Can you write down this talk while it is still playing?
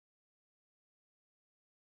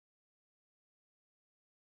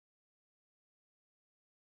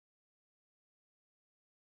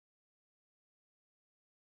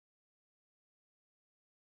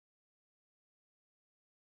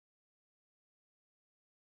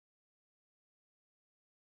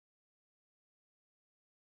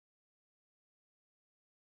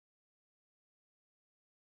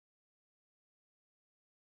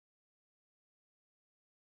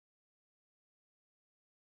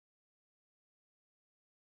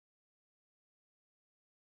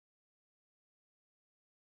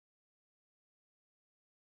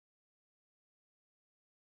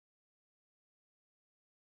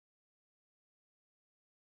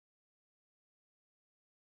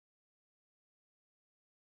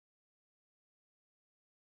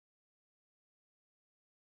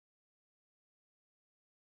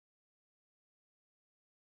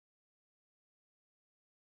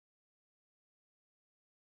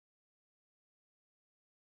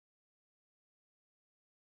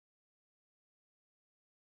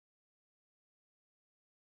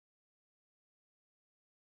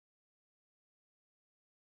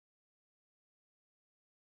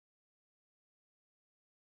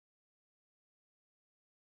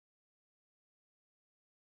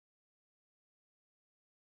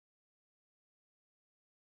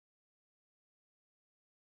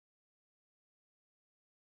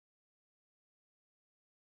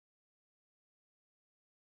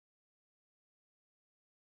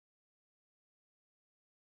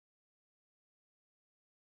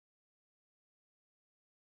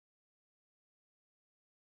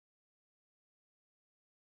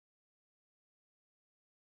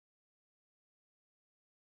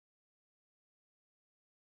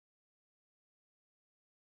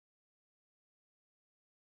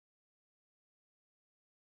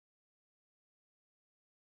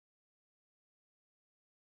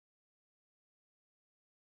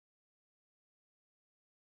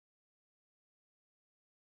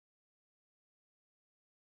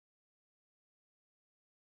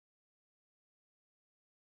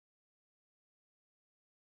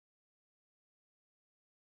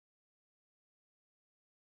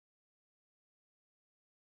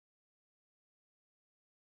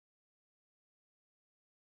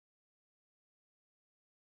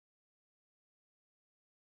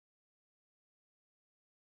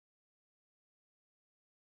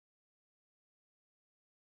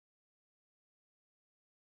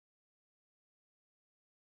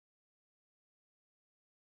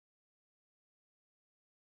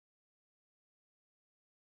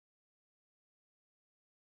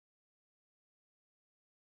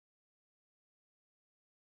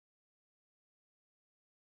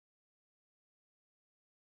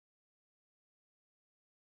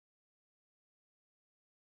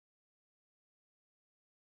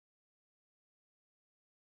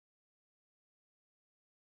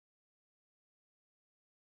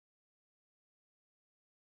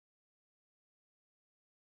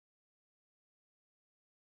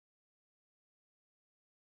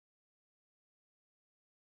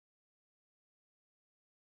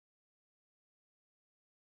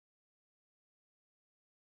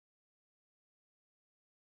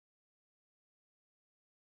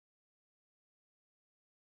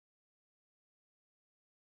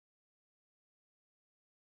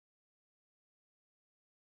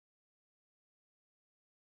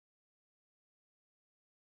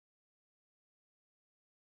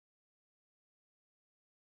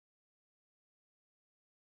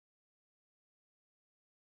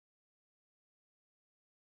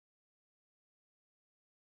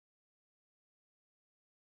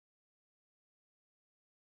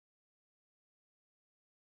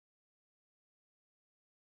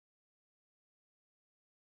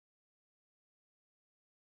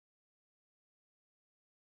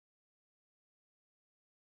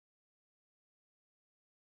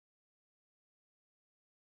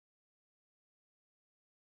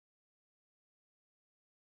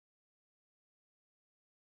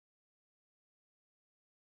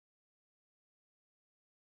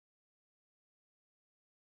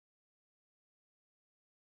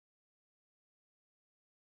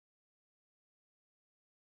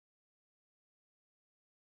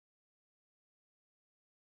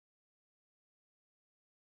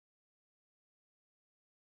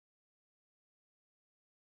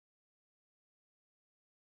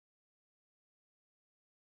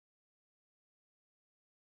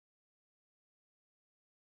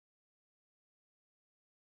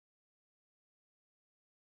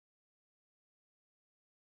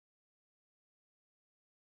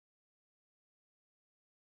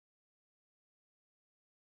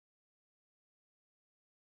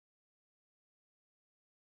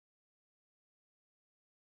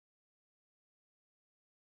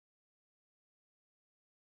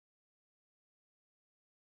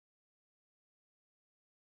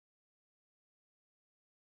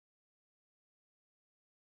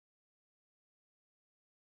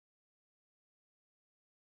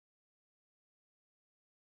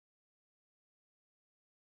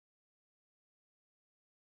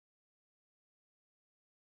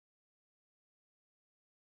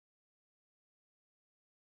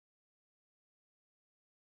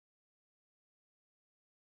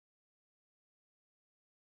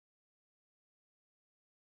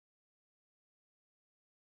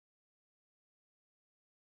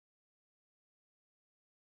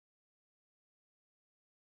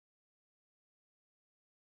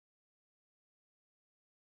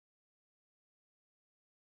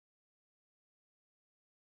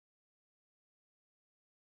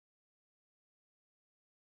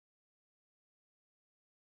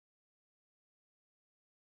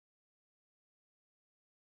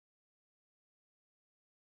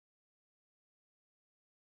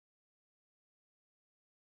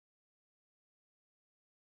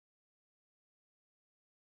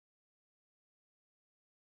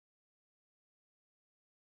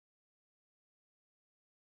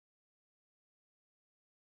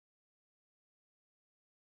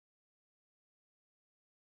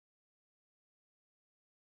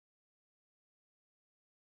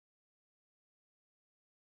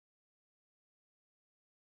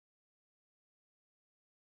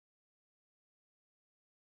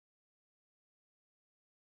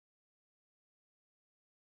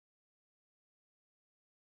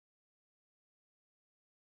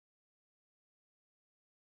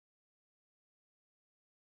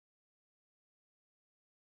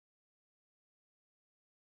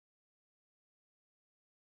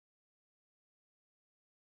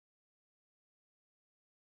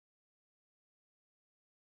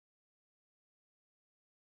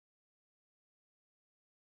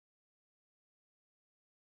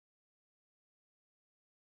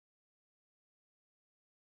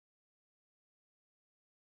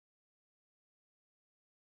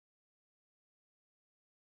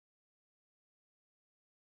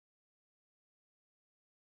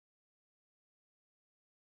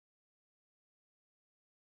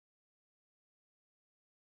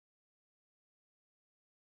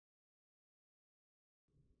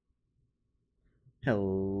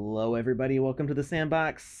Hello, everybody. Welcome to the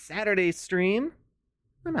Sandbox Saturday stream.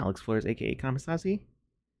 I'm Alex Flores, aka Kamisasi,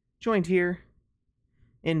 joined here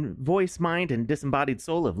in voice, mind, and disembodied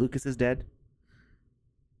soul of Lukus is dead.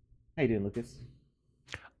 How you doing, Lukus?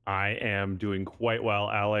 I am doing quite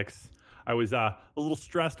well, Alex. I was a little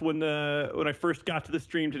stressed when I first got to the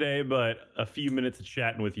stream today, but a few minutes of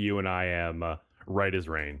chatting with you, and I am right as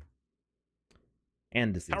rain.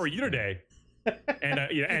 And deceased. How are you today? And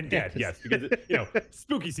and dead, yes, because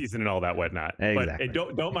spooky season and all that whatnot. Exactly.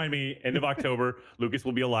 But don't mind me. End of October, Lukus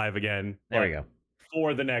will be alive again. There we go.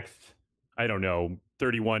 For the next, I don't know,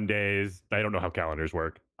 31 days. I don't know how calendars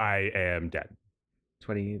work. I am dead.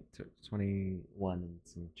 21 and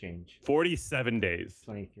some change. 47 days.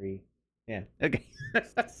 23. Yeah. Okay.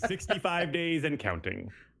 65 days and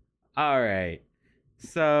counting. All right.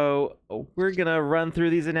 So we're going to run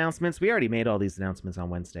through these announcements. We already made all these announcements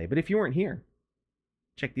on Wednesday, but if you weren't here,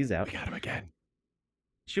 check these out. We got them again.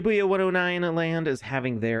 Shibuya 109 Land is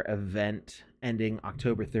having their event ending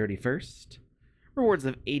October 31st. Rewards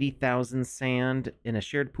of 80,000 sand in a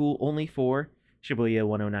shared pool only for Shibuya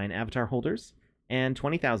 109 avatar holders, and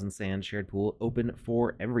 20,000 sand shared pool open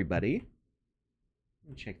for everybody.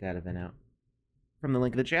 Check that event out from the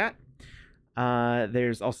link in the chat.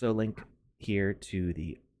 There's also a link here to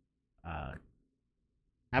the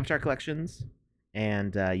avatar collections,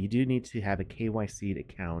 and you do need to have a KYC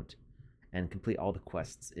account and complete all the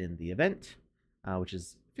quests in the event, which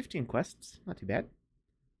is 15 quests, not too bad,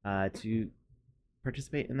 to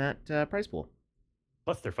participate in that prize pool.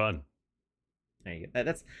 Plus, they're fun. There you go.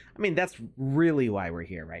 That's really why we're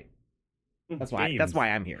here, right? That's why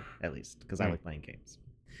I'm here, at least, because I like playing games.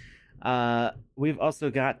 We've also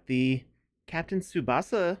got the Captain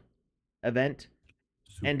Tsubasa event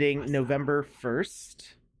ending November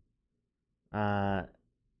 1st. What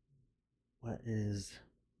is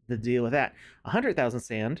the deal with that? 100,000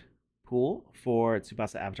 sand pool for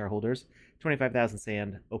Tsubasa avatar holders, 25,000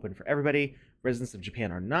 sand open for everybody. Residents of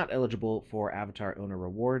Japan are not eligible for avatar owner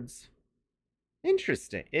rewards.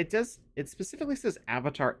 Interesting. It specifically says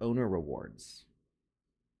avatar owner rewards.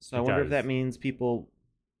 So I wonder if that means people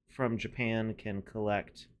from Japan can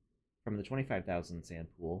collect from the 25,000 sand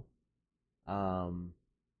pool. I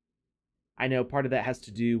know part of that has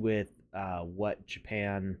to do with what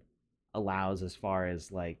Japan allows as far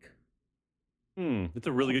as like. That's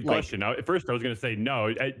a really good question. Now, at first, I was going to say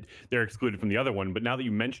no, they're excluded from the other one, but now that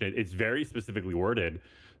you mention it, it's very specifically worded.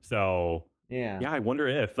 So yeah, I wonder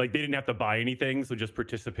if they didn't have to buy anything, so just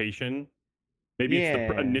participation. Maybe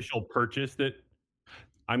it's the initial purchase that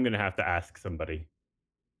I'm going to have to ask somebody.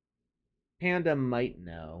 Panda might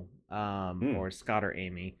know, or Scott or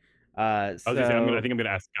Amy. I think I'm going to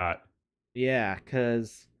ask Scott. Yeah,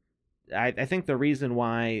 because I think the reason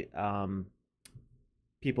why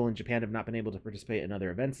people in Japan have not been able to participate in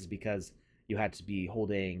other events is because you had to be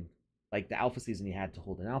holding, like the alpha season, you had to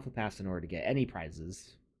hold an alpha pass in order to get any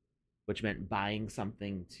prizes, which meant buying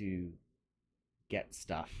something to get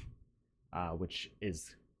stuff, which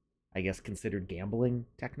is, I guess, considered gambling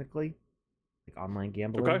technically, like online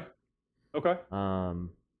gambling. Okay.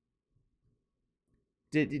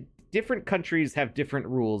 Different countries have different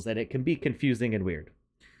rules, and it can be confusing and weird.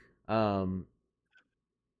 The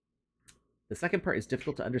second part is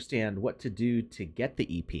difficult to understand what to do to get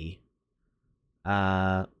the EP.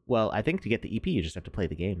 Well, I think to get the EP, you just have to play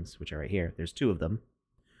the games, which are right here. There's 2 of them.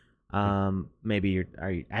 Maybe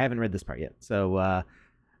I haven't read this part yet. So,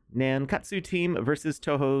 Nankatsu team versus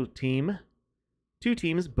Toho team. 2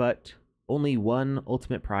 teams, but only 1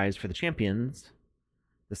 ultimate prize for the champions.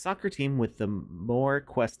 The soccer team with the more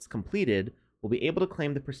quests completed will be able to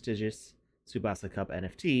claim the prestigious Tsubasa Cup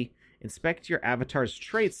NFT. Inspect your avatar's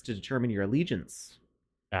traits to determine your allegiance.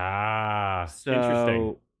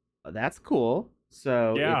 Interesting. That's cool.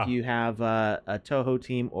 So if you have a Toho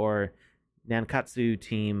team or Nankatsu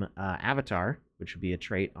team avatar, which would be a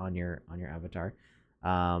trait on your avatar,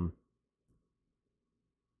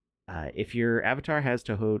 if your avatar has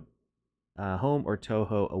Toho home or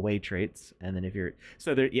Toho away traits, and then if you're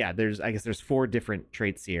there's 4 different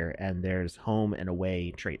traits here, and there's home and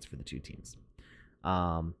away traits for the 2 teams.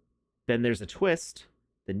 Then there's a twist.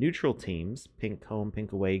 The neutral teams, pink home,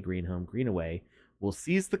 pink away, green home, green away, will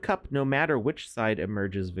seize the cup no matter which side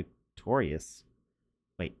emerges victorious.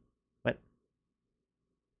 Wait, what?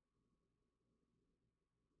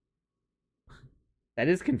 That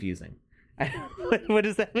is confusing. What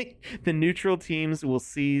does that mean? The neutral teams will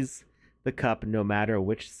seize the cup no matter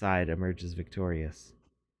which side emerges victorious.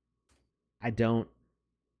 I don't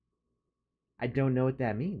know what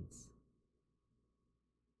that means.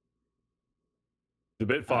 The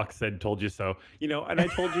Bitfox said, "Told you so." And I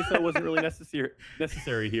told you so wasn't really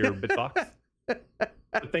necessary here, Bitfox.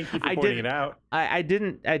 But thank you for pointing it out. I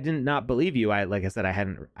did not believe you. Like I said, I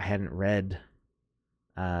hadn't read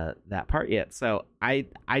that part yet. So I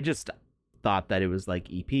just thought that it was like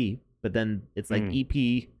EP, but then it's like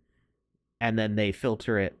EP, and then they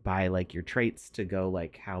filter it by like your traits to go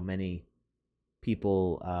like how many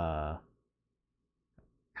people, how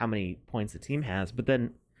many points a team has. But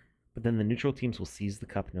then the neutral teams will seize the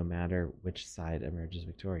cup no matter which side emerges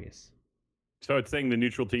victorious. So it's saying the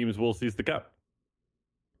neutral teams will seize the cup.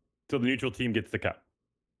 So the neutral team gets the cup.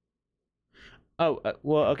 Oh,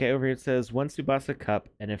 well, okay, over here it says one Tsubasa Cup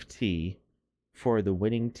NFT for the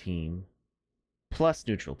winning team plus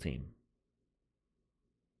neutral team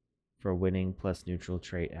for winning plus neutral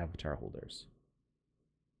trait avatar holders.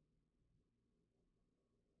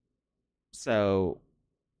 So,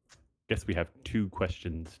 guess we have 2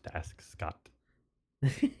 questions to ask Scott.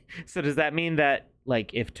 So does that mean that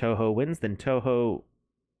like if Toho wins, then Toho,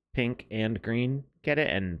 pink and green get it,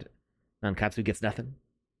 and Nankatsu gets nothing?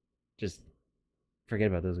 Just forget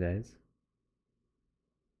about those guys.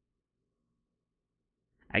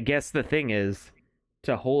 I guess the thing is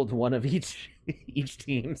to hold one of each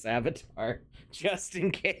team's avatar just in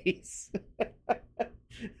case.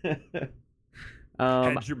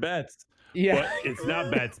 Hedge your bets. Yeah, but it's not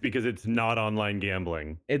bets because it's not online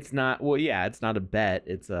gambling. It's not. Well, yeah, it's not a bet.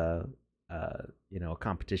 It's a a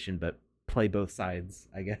competition, but play both sides,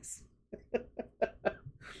 I guess.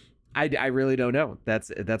 I really don't know.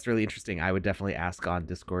 That's really interesting. I would definitely ask on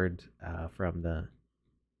Discord from the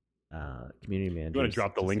community manager. You want to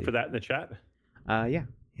drop the link for that in the chat? Yeah.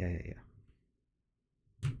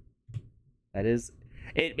 That is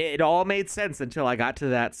it. It all made sense until I got to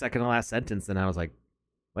that second to last sentence, and I was like,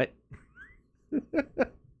 "What?"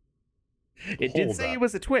 It did say it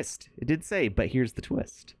was a twist. It did say, but here's the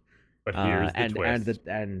twist. But here's the twist.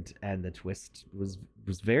 And the twist was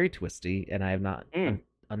very twisty, and I have not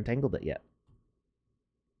untangled it yet.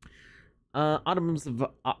 Autumn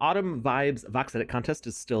Vibes Vox Edit contest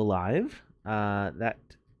is still live. That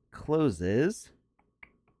closes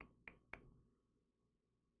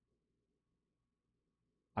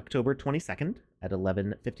October 22nd at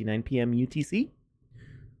 11:59 p.m. UTC.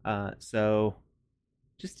 So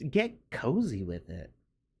just get cozy with it.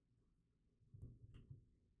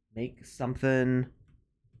 Make something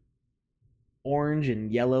orange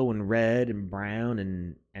and yellow and red and brown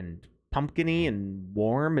and pumpkiny and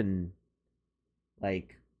warm and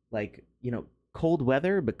like cold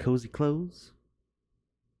weather but cozy clothes.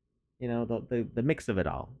 The mix of it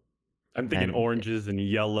all. I'm thinking oranges and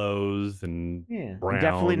yellows and browns.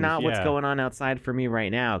 Definitely not what's going on outside for me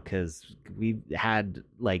right now, because we had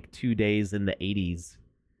like 2 days in the 80s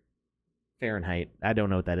Fahrenheit. I don't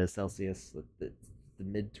know what that is Celsius. The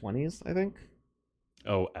mid-20s, I think.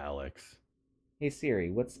 Oh, Alex. Hey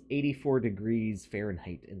Siri, what's 84 degrees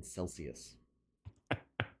Fahrenheit in Celsius?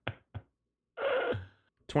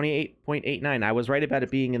 28.89. I was right about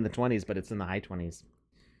it being in the 20s, but it's in the high 20s.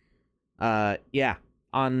 Yeah.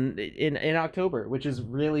 In October, which is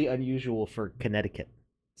really unusual for Connecticut.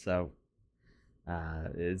 So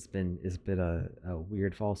it's been a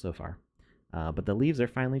weird fall so far. But the leaves are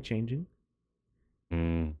finally changing.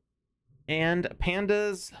 And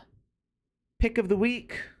Panda's pick of the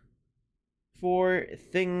week for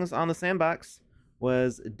things on the Sandbox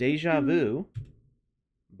was Deja Vu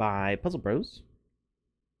by Puzzle Bros.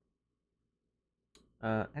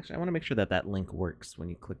 Actually, I want to make sure that link works when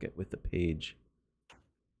you click it with the page.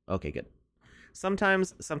 Okay, good.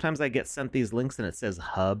 Sometimes I get sent these links and it says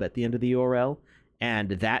hub at the end of the URL,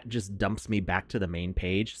 and that just dumps me back to the main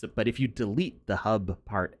page. But if you delete the hub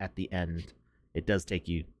part at the end, it does take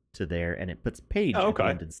you to there, and it puts page at the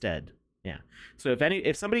end instead. Yeah. So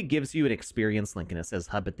if somebody gives you an experience link and it says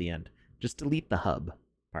hub at the end, just delete the hub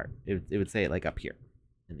part. It would say it like up here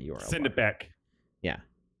in the URL. Send it back. Yeah.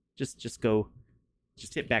 Just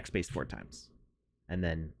hit backspace 4 times, and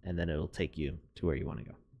then it'll take you to where you want to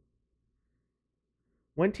go.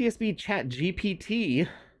 When TSB Chat GPT,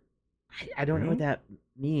 I don't know what that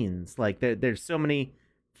means. Like there's so many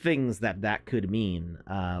things that could mean.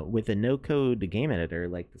 With a no-code game editor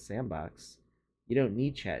like the Sandbox, you don't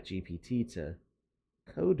need Chat GPT to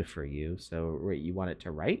code for you. So you want it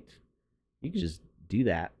to write, you can just do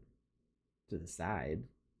that to the side,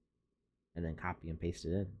 and then copy and paste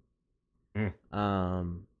it in.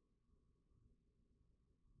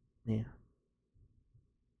 Yeah.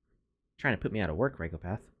 Trying to put me out of work,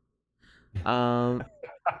 Rykopath.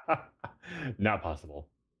 Not possible.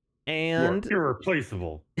 And you're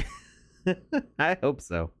irreplaceable. I hope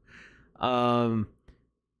so.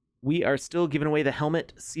 we are still giving away the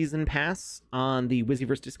helmet season pass on the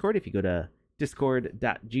Wizzyverse Discord. If you go to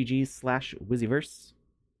discord.gg/Wizzyverse,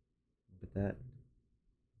 put that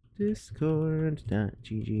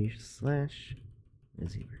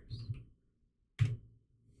discord.gg/Wizzyverse.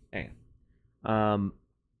 There.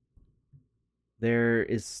 There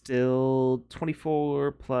is still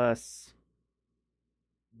 24 plus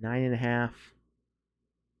 9.5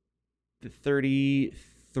 to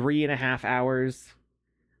 33.5 hours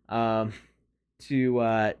to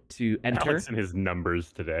enter. Alex and his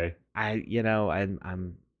numbers today.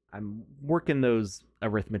 I'm working those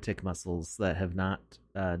arithmetic muscles that have not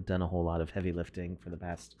done a whole lot of heavy lifting for the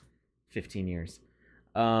past 15 years.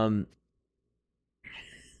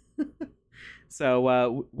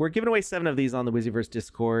 So we're giving away 7 of these on the Wizzyverse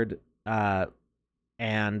Discord,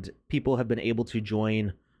 and people have been able to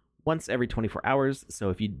join once every 24 hours.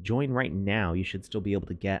 So if you join right now, you should still be able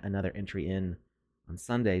to get another entry in on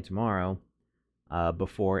Sunday, tomorrow,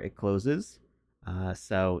 before it closes.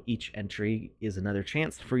 So each entry is another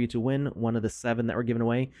chance for you to win one of the 7 that we're giving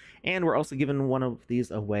away. And we're also giving one of these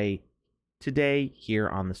away today here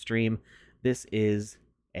on the stream. This is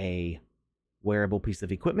a wearable piece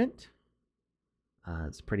of equipment.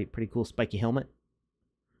 It's a pretty cool spiky helmet.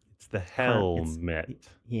 It's the helmet.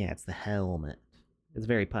 It's the helmet. It's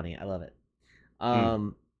very punny. I love it.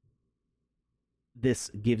 This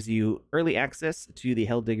gives you early access to the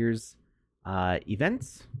Hell Diggers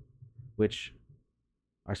events, which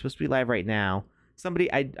are supposed to be live right now.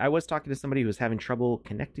 I was talking to somebody who was having trouble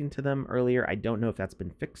connecting to them earlier. I don't know if that's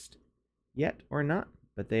been fixed yet or not,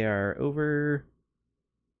 but they are over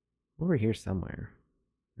here somewhere.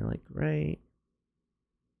 They're like right.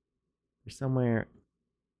 They're somewhere.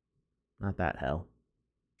 Not that hell.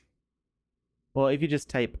 Well, if you just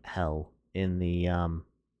type hell in the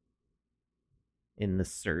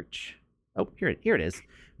search. Oh, here it is.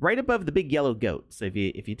 Right above the big yellow goat. So if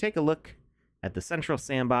you take a look at the central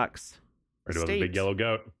sandbox. Right above the big yellow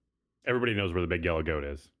goat. Everybody knows where the big yellow goat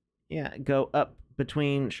is. Yeah, go up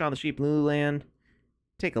between Shaun the Sheep and Lululand.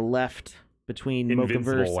 Take a left between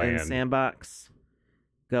Mochaverse and Sandbox.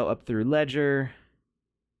 Go up through Ledger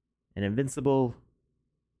and Invincible,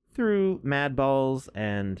 through Mad Balls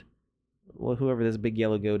and whoever this big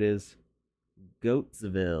yellow goat is,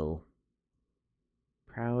 Goatsville,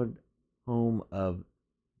 proud home of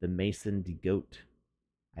the Mason de Goat.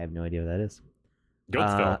 I have no idea what that is.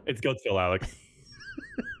 Goatsville. It's Goatsville, Alex.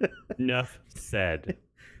 Enough said.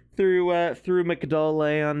 Through McDowell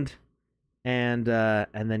Land, and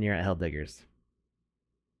then you're at Hell Diggers.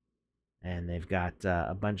 And they've got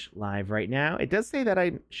a bunch live right now. It does say that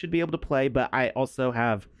I should be able to play, but I also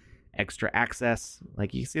have extra access.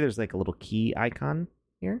 Like you can see there's like a little key icon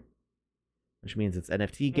here, which means it's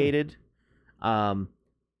NFT gated.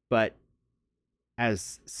 But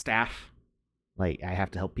as staff, like I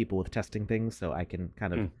have to help people with testing things, so I can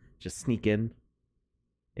kind of just sneak in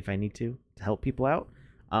if I need to help people out.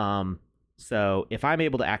 So if I'm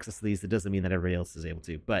able to access these, it doesn't mean that everybody else is able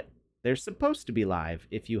to, but they're supposed to be live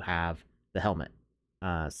if you have the helmet.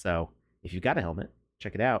 So if you've got a helmet,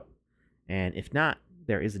 check it out. And if not,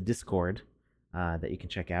 there is a Discord that you can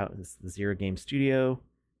check out. It's the Zero Game Studio,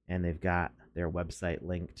 and they've got their website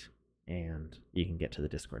linked, and you can get to the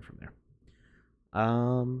Discord from there.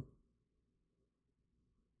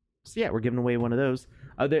 So yeah, we're giving away one of those.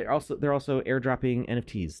 They're also airdropping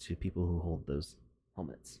NFTs to people who hold those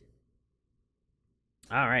helmets.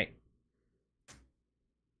 All right.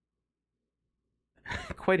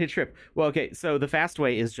 Quite a trip. Well, okay, so the fast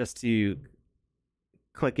way is just to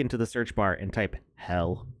click into the search bar and type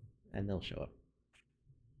hell, and they'll show up.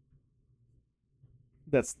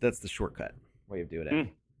 That's the shortcut way of doing it.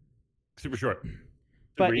 Super short.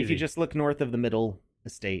 But if you just look north of the middle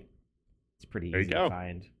estate, it's pretty easy to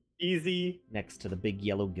find. Easy. Next to the big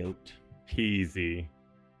yellow goat. Easy.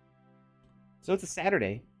 So it's a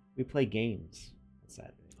Saturday. We play games on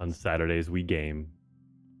Saturdays. On Saturdays, we game.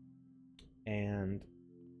 And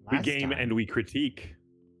we game and we critique.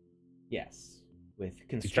 Yes. With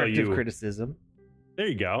constructive criticism. There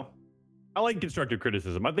you go. I like constructive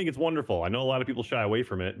criticism. I think it's wonderful. I know a lot of people shy away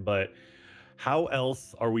from it, but how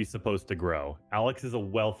else are we supposed to grow? Alex is a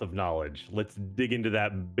wealth of knowledge. Let's dig into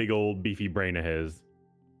that big old beefy brain of his.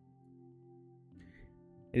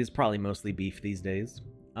 It is probably mostly beef these days.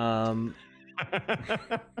 What?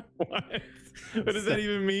 What does that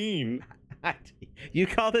even mean? You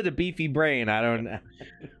called it a beefy brain. I don't know.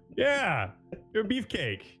 Yeah, you're a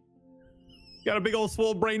beefcake. You got a big old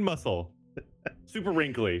swole brain muscle. Super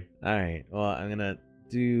wrinkly. All right. Well, I'm going to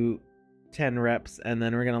do 10 reps, and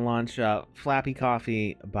then we're going to launch Flappy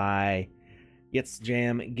Coffee by It's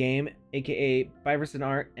Jam Game aka Byverson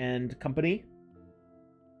Art and Company,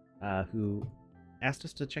 who asked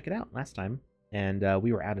us to check it out last time, and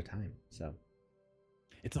we were out of time. So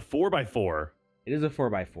it's a 4x4. It is a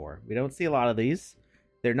 4x4. We don't see a lot of these.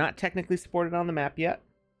 They're not technically supported on the map yet.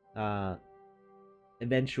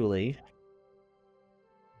 Eventually,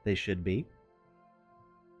 they should be.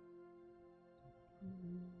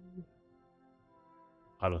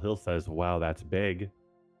 Huddle Hill says, "Wow, that's big."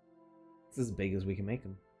 It's as big as we can make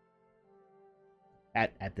them.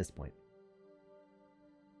 At this point.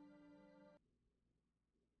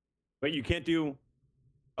 But you can't do...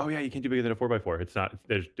 Oh, yeah, you can't do bigger than a 4x4. It's not...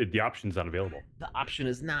 the option's not available. The option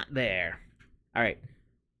is not there. All right.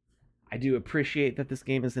 I do appreciate that this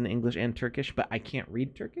game is in English and Turkish, but I can't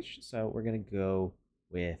read Turkish, so we're going to go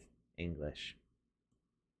with English.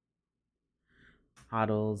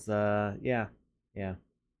 Huddles, yeah.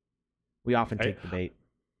 We often take the bait.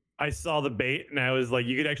 I saw the bait, and I was like,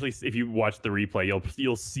 you could actually, if you watch the replay,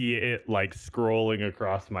 you'll see it like scrolling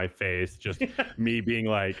across my face, just me being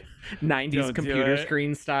like 90s computer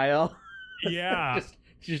screen style. Yeah.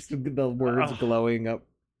 just the words glowing up.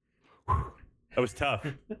 That was tough.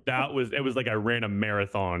 It was like I ran a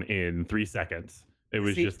marathon in 3 seconds. It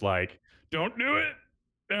was just like, don't do it.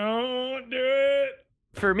 Don't do it.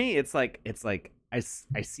 For me, it's like I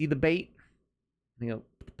see the bait. And I go,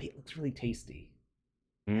 the bait looks really tasty.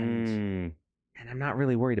 And I'm not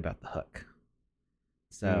really worried about the hook.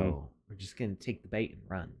 So we're just going to take the bait and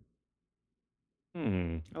run.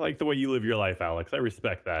 I like the way you live your life, Alex. I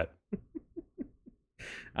respect that.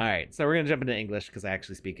 All right. So we're going to jump into English because I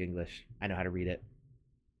actually speak English. I know how to read it.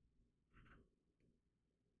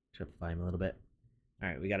 Simplify him a little bit. All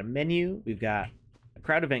right. We got a menu. We've got a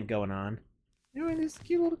crowd event going on. And this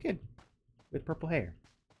cute little kid with purple hair.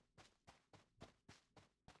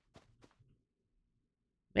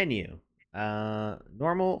 Menu.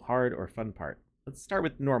 Normal, hard, or fun part. Let's start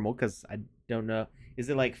with normal because I don't know. Is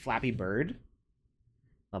it like Flappy Bird?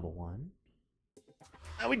 Level 1.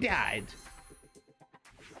 Oh, we died.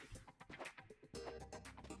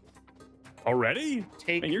 Already?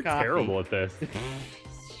 Take Man, you're coffee. terrible at this.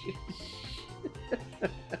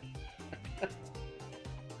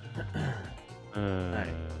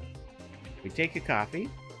 Right. We take a coffee.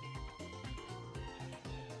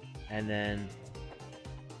 And then...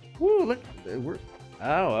 Woo, look.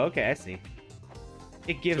 Oh, okay, I see.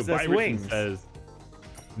 It gives us wings. Says,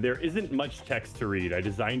 there isn't much text to read. I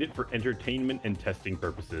designed it for entertainment and testing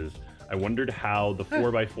purposes. I wondered how the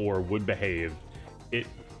 4x4 would behave. It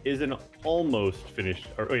is an almost finished...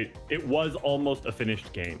 Or wait, it was almost a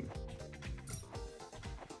finished game.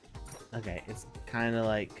 Okay, it's kind of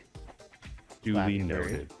like... Duly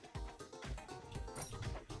noted.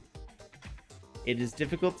 It is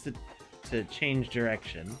difficult to change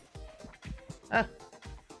direction. Ah!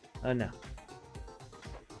 Oh no.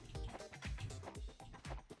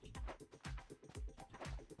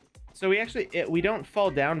 So we don't fall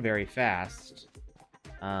down very fast.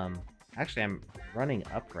 Actually, I'm running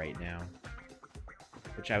up right now,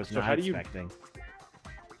 which I was not expecting.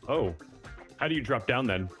 Oh, how do you drop down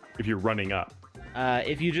then if you're running up?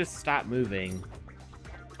 If you just stop moving.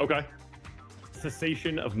 Okay.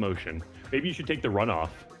 Cessation of motion. Maybe you should take the run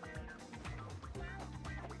off.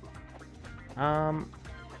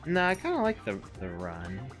 No, I kind of like the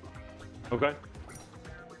run. Okay.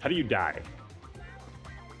 How do you die?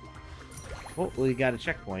 Well, we got a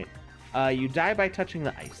checkpoint. You die by touching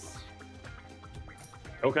the ice.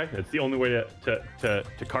 Okay, that's the only way to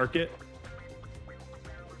cark it.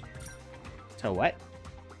 To what?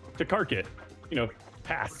 To cark it. You know,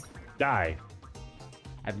 pass, die.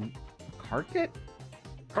 I've carked it?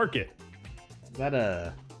 Cark it. Is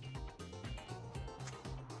that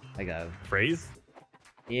like a phrase?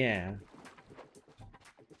 Yeah.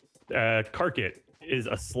 Cark it is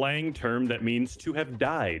a slang term that means to have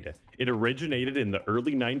died. It originated in the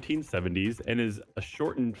early 1970s and is a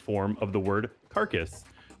shortened form of the word carcass,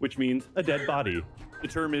 which means a dead body. The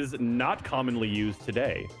term is not commonly used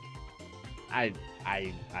today. I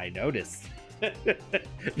noticed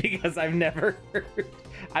because I've never heard.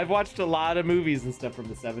 I've watched a lot of movies and stuff from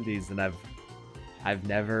the 70s, and I've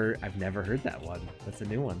never heard that one. That's a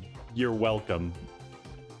new one. You're welcome.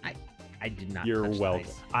 I did not. You're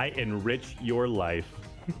welcome. I enrich your life.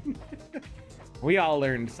 We all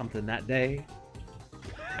learned something that day.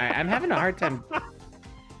 All right, I'm having a hard time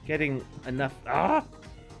getting enough.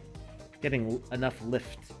 Getting enough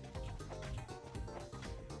lift.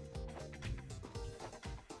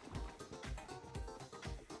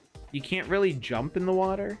 You can't really jump in the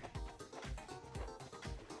water.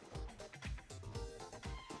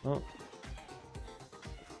 Oh.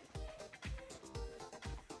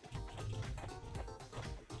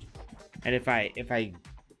 And if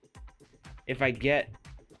I get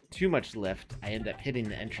too much lift, I end up hitting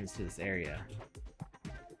the entrance to this area.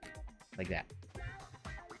 Like that.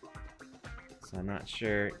 So I'm not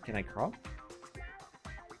sure. Can I crawl?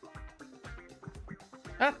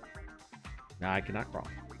 Ah! No, I cannot crawl.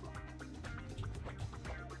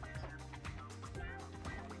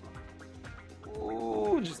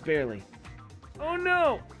 Ooh, just barely. Oh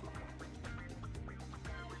no!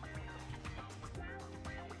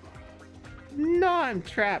 No, I'm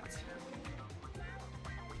trapped.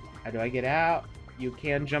 How do I get out? You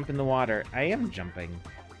can jump in the water. I am jumping.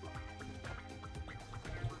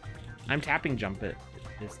 I'm tapping jump it.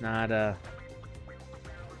 It's not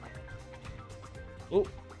Oh.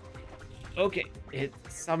 Okay.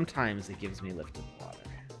 Sometimes it gives me lift in the water.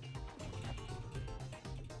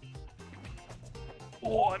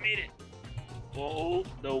 Oh, I made it. Oh,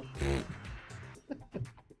 no.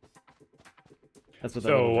 That's what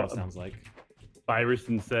that little sounds like.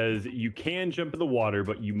 Byerson says, you can jump in the water,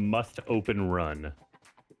 but you must open run.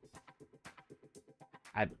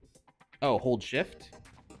 Oh, hold shift?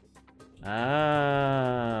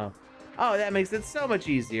 Oh. Oh, that makes it so much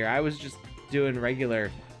easier. I was just doing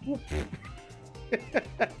regular.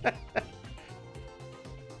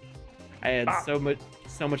 I had so much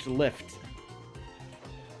lift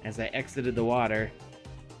as I exited the water.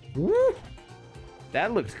 Woo!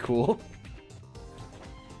 That looked cool.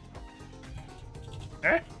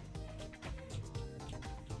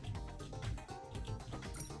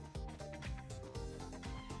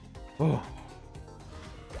 Oh.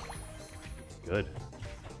 Good.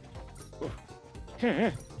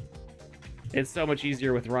 It's so much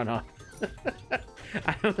easier with run off.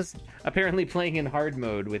 I was apparently playing in hard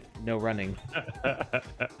mode with no running.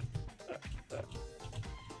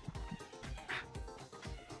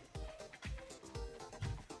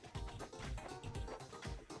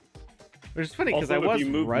 Which is funny because I was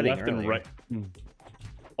running left and right.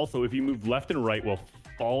 Also, if you move left and right while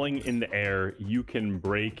falling in the air, you can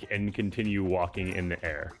brake and continue walking in the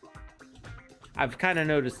air. I've kind of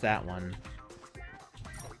noticed that one.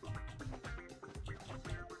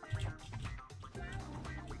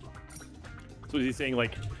 So is he saying,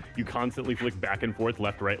 like, you constantly flick back and forth,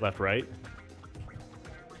 left, right, left, right?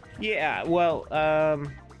 Yeah, well, I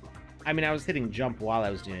mean, I was hitting jump while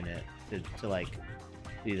I was doing it to like,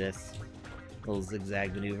 do this little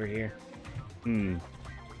zigzag maneuver here.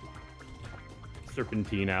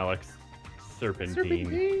 Serpentine, Alex.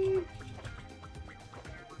 Serpentine.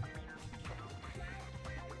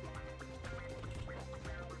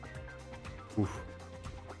 Oof.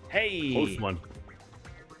 Hey! Close one.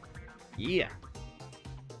 Yeah.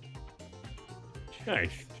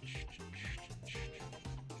 Nice.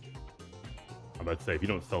 I'm about to say, if you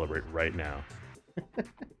don't celebrate right now.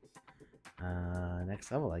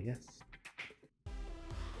 Next level, I guess.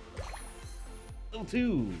 Level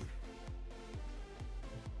 2.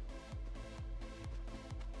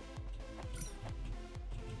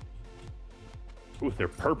 Ooh, they're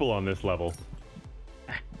purple on this level.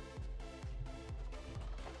 I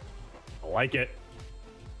like it.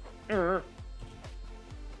 So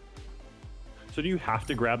do you have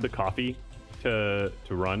to grab the coffee to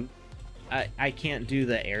run? I can't do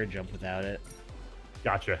the air jump without it.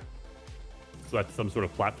 Gotcha. So that's some sort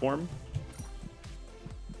of platform?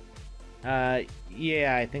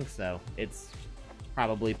 Yeah, I think so. It's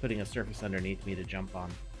probably putting a surface underneath me to jump on.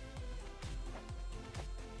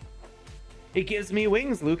 It gives me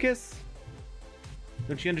wings, Lucas.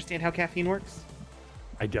 Don't you understand how caffeine works?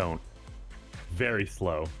 I don't. Very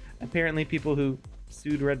slow. Apparently people who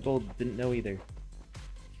sued Red Bull didn't know either.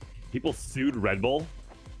 People sued Red Bull?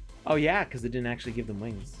 Oh yeah, because it didn't actually give them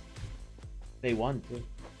wings. They won too.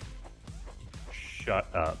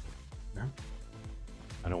 Shut up. No?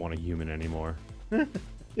 I don't want a human anymore.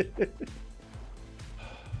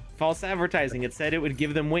 False advertising. It said it would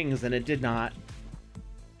give them wings and it did not.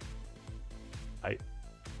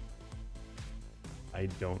 I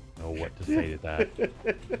don't know what to say to that.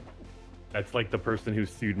 That's like the person who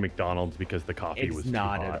sued McDonald's because the coffee was too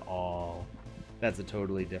hot. It's not at all. That's a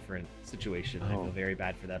totally different situation. I feel very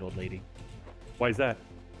bad for that old lady. Why is that?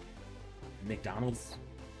 McDonald's.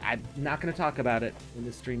 I'm not going to talk about it in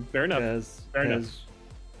this stream. Fair enough. Fair enough.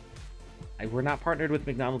 We're not partnered with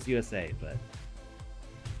McDonald's USA, but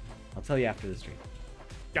I'll tell you after the stream.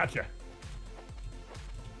 Gotcha.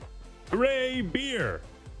 Hooray, beer!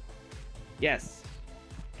 Yes.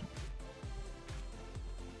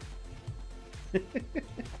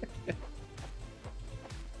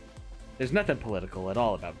 There's nothing political at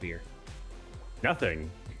all about beer. Nothing.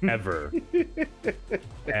 Ever.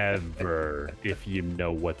 Ever. If you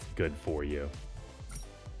know what's good for you.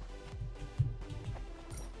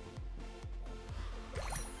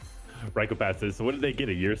 Rykopath says, so what did they get?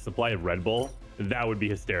 A year's supply of Red Bull? That would be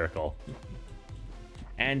hysterical.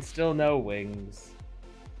 And still no wings.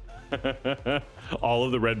 All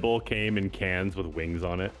of the Red Bull came in cans with wings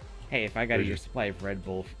on it. Hey, if I got a year's supply of Red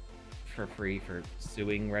Bull for free for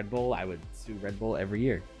suing Red Bull, I would sue Red Bull every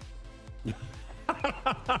year.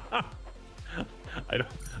 I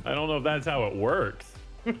don't know if that's how it works.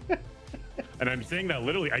 And I'm saying that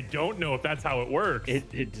literally. I don't know if that's how it works.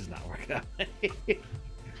 It does not work that way.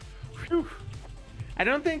 I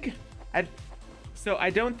don't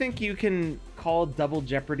think you can call double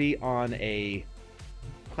jeopardy on a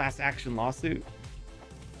class action lawsuit.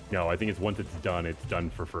 No, I think it's once it's done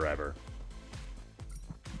for forever.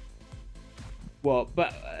 Well,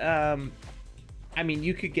 but I mean,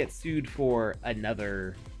 you could get sued for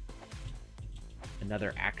another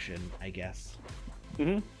action, I guess.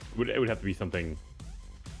 Mm-hmm. It would have to be something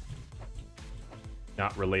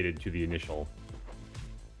not related to the initial.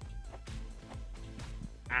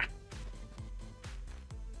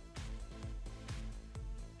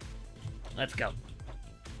 Let's go.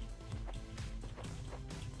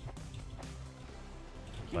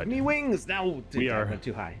 Give me wings. Now we are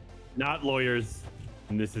too high. Not lawyers,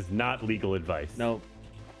 and this is not legal advice. No.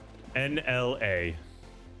 NLA.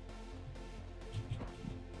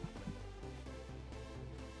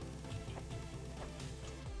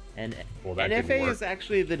 And well, that NFA is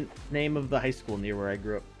actually the name of the high school near where I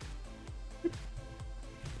grew up.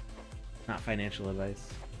 Not financial advice.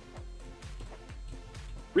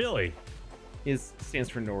 Really? It stands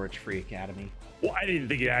for Norwich Free Academy. Well, I didn't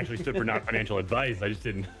think it actually stood for not financial advice. I just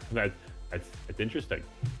didn't. That's interesting.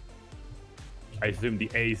 I assume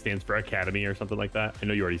the A stands for Academy or something like that. I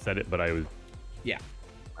know you already said it, but I was. Yeah.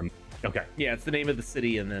 Okay. Yeah, it's the name of the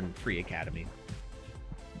city and then Free Academy.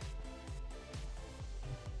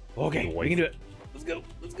 Okay, we can do it. Let's go.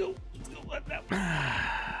 Let's go. Let's go. Let that.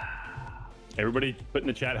 Everybody, put in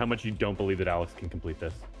the chat how much you don't believe that Alex can complete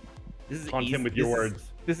this. This is Taunt him with your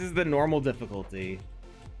words. This is the normal difficulty.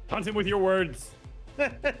 Taunt him with your words.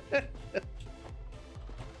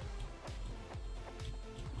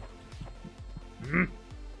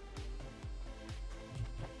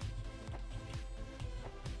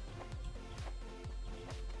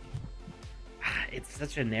 It's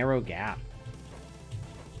such a narrow gap.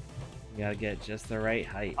 You gotta get just the right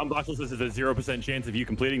height. Unboxless says there's a 0% chance of you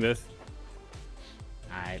completing this.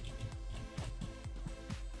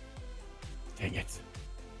 Dang it.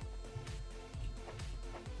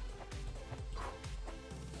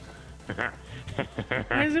 Why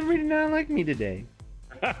does everybody not like me today?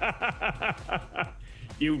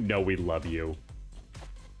 You know we love you.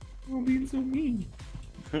 You're being so mean.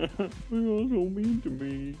 You're so mean to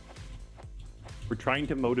me. We're trying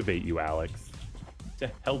to motivate you, Alex,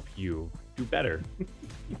 to help you do better.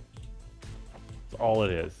 That's all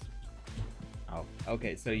it is. Oh,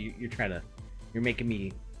 okay. So you're gonna make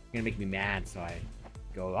me mad. So I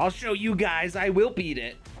go, I'll show you guys. I will beat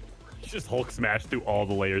it. Just Hulk smash through all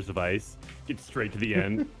the layers of ice. Get straight to the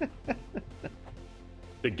end.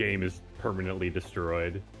 The game is permanently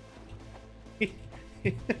destroyed.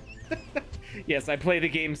 Yes, I play the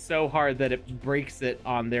game so hard that it breaks it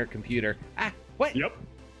on their computer. Ah, what? Yep.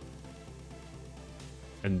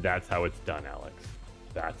 And that's how it's done, Alex.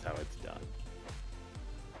 That's how it's done.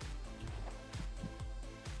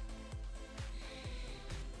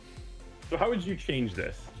 So how would you change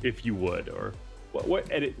this, if you would, or what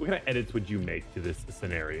kind of edits would you make to this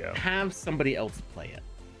scenario? Have somebody else play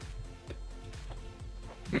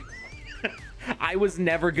it. I was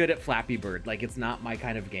never good at Flappy Bird. Like, it's not my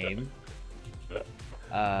kind of game.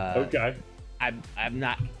 Okay. I'm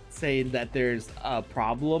not saying that there's a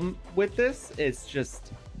problem with this. It's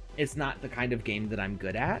just, it's not the kind of game that I'm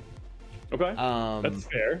good at. Okay. That's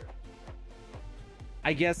fair.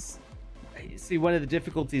 I guess, see, one of the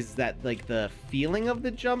difficulties is that, like, the feeling of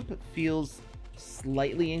the jump feels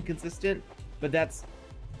slightly inconsistent, but that's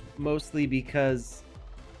mostly because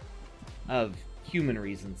of human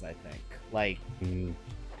reasons, I think. Like,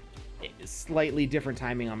 slightly different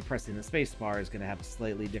timing on pressing the space bar is going to have a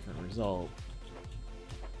slightly different result.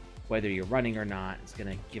 Whether you're running or not, it's going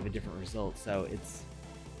to give a different result. So it's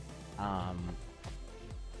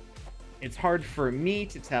hard for me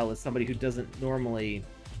to tell as somebody who doesn't normally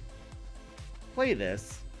play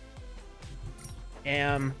this.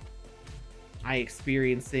 Am I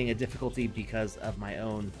experiencing a difficulty because of my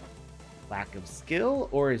own lack of skill,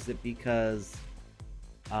 or is it because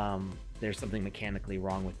there's something mechanically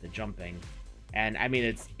wrong with the jumping? And I mean,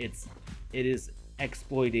 it is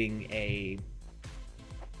exploiting a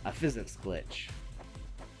physics glitch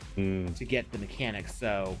to get the mechanics.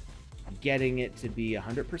 So getting it to be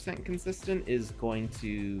 100% consistent is going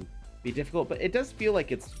to be difficult, but it does feel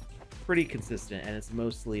like it's pretty consistent, and it's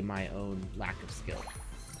mostly my own lack of skill,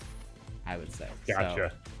 I would say.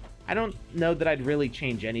 Gotcha. So, I don't know that I'd really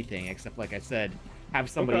change anything, except, like I said, have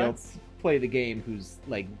somebody else play the game who's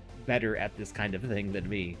like better at this kind of thing than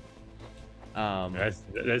me.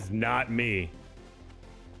 That's not me.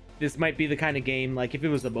 This might be the kind of game, like if it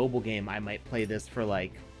was a mobile game, I might play this for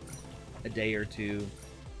like a day or two,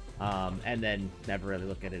 and then never really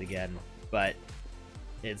look at it again. But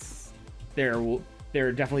there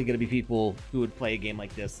are definitely going to be people who would play a game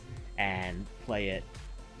like this and play it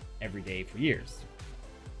every day for years,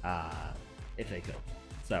 if they could.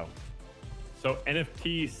 So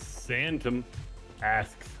NFT Santum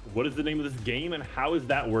asks, what is the name of this game and how is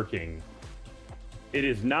that working? It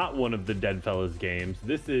is not one of the Deadfellas games.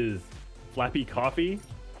 This is Flappy Coffee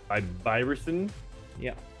by Byerson.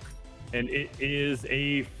 Yeah. And it is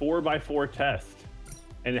a 4x4 test.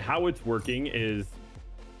 And how it's working is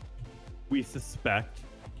we suspect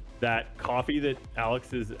that coffee that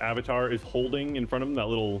Alex's avatar is holding in front of him, that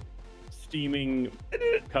little steaming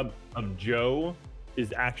cup of Joe,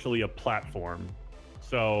 is actually a platform.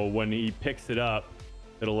 So when he picks it up,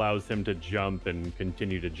 it allows him to jump and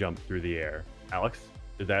continue to jump through the air. Alex,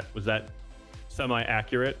 was that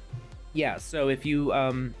semi-accurate? Yeah, so if you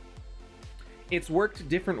it's worked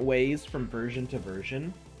different ways from version to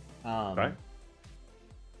version. Okay.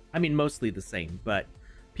 I mean, mostly the same, but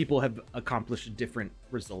people have accomplished different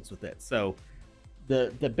results with it. So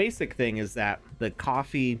the basic thing is that the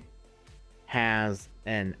coffee has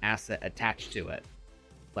an asset attached to it,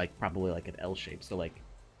 like probably like an L shape. So like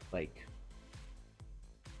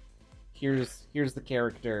here's the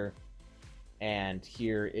character, and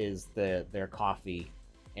here is their coffee,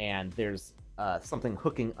 and there's something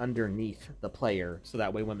hooking underneath the player, so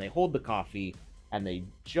that way when they hold the coffee and they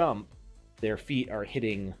jump, their feet are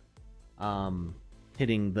hitting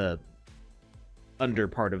the under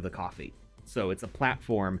part of the coffee. So it's a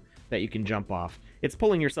platform that you can jump off. It's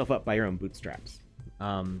pulling yourself up by your own bootstraps.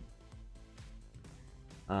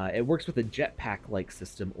 It works with a jetpack-like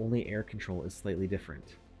system. Only air control is slightly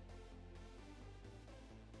different.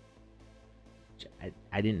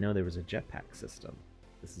 I didn't know there was a jetpack system.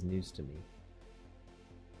 This is news to me.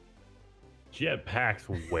 Jetpacks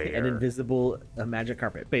where? An invisible magic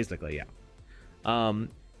carpet, basically, yeah.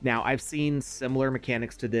 Now, I've seen similar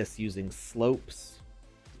mechanics to this using slopes,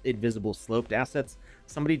 invisible sloped assets.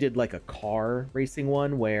 Somebody did like a car racing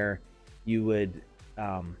one where you would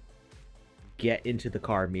get into the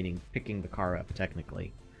car, meaning picking the car up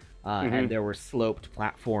technically. And there were sloped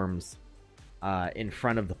platforms in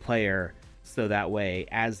front of the player, so that way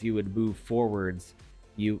as you would move forwards,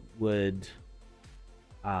 you would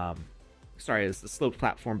it's the sloped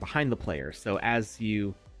platform behind the player, so as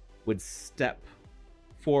you would step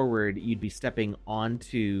forward, you'd be stepping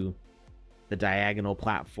onto the diagonal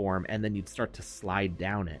platform, and then you'd start to slide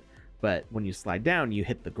down it. But when you slide down, you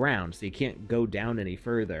hit the ground, so you can't go down any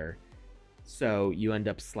further. So you end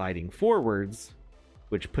up sliding forwards,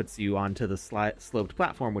 which puts you onto the sloped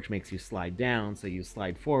platform, which makes you slide down, so you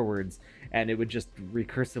slide forwards, and it would just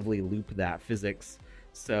recursively loop that physics.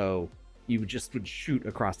 So you would shoot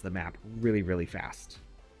across the map really, really fast.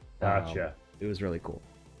 Gotcha. It was really cool.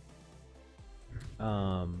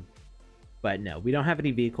 But no, we don't have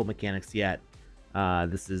any vehicle mechanics yet.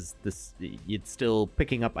 It's still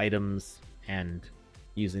picking up items and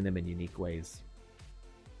using them in unique ways.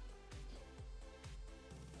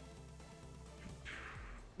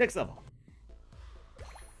 Next level.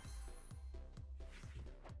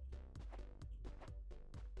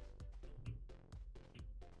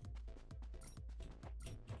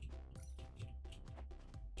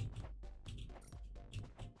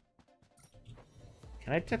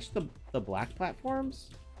 Can I touch the black platforms?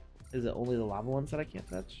 Is it only the lava ones that I can't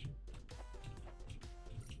touch?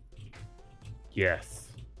 Yes.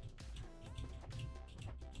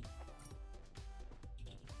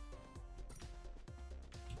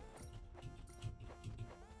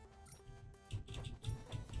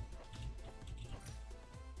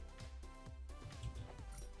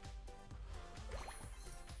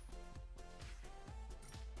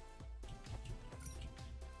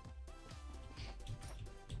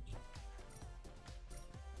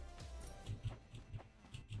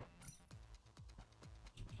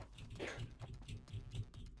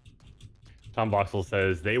 Tom Voxel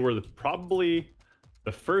says they were probably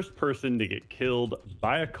the first person to get killed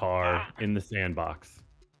by a car in the sandbox.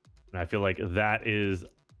 And I feel like that is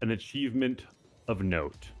an achievement of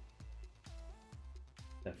note.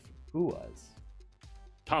 Who was?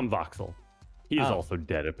 Tom Voxel. He is also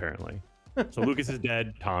dead, apparently. So Lukus is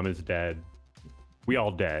dead. Tom is dead. We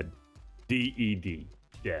all dead. D-E-D.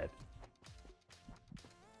 Dead.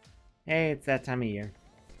 Hey, it's that time of year.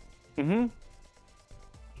 Mm-hmm.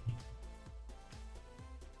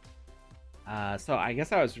 So I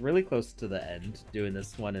guess I was really close to the end doing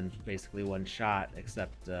this one in basically one shot,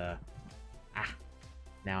 except now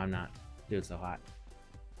I'm not doing so hot.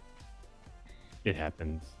 It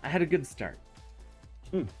happens. I had a good start.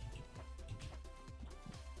 Hmm.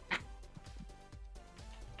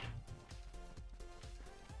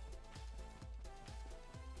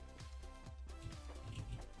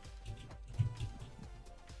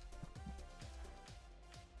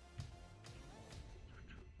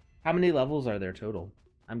 How many levels are there total?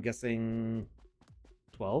 I'm guessing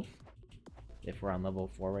 12, if we're on level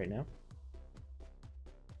 4 right now.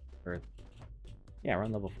 Or, yeah, we're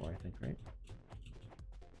on level 4, I think, right?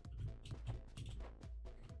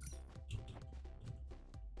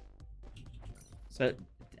 So,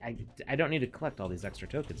 I don't need to collect all these extra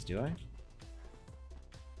tokens, do I?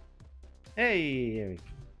 Hey, here we go.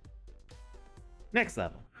 Next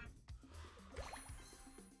level.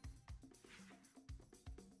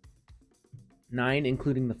 Nine,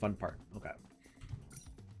 including the fun part. Okay.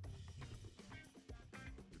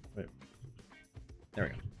 Wait. There we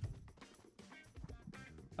go.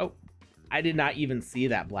 Oh, I did not even see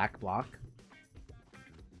that black block.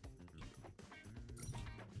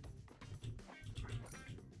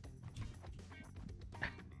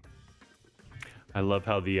 I love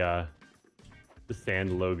how the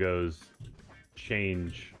sand logos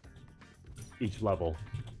change each level.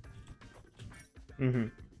 Mm-hmm.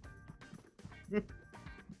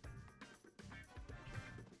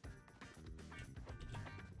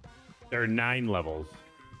 There are 9 levels.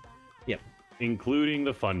 Yep. Including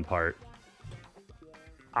the fun part.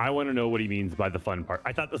 I want to know what he means by the fun part.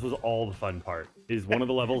 I thought this was all the fun part. Is one of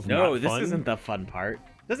the levels no, not this fun? isn't the fun part.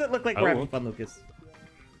 Does it look like we're having fun, Lukus?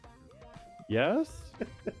 Yes?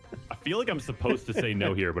 I feel like I'm supposed to say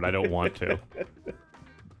no here, but I don't want to.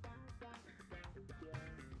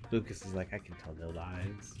 Lukus is like, I can tell no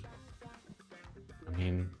lies. I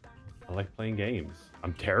mean, I like playing games.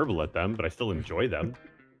 I'm terrible at them, but I still enjoy them.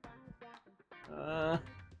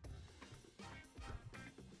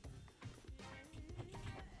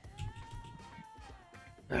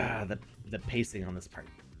 The pacing on this part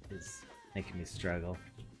is making me struggle.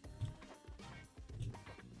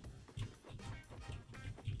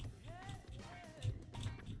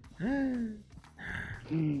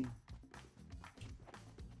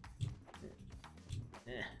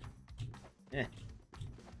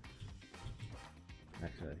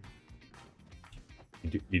 Actually,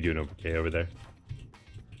 you doing okay over there?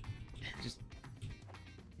 just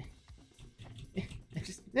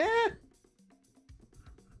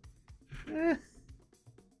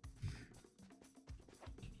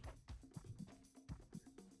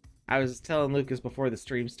I was telling Lukus before the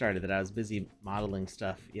stream started that I was busy modeling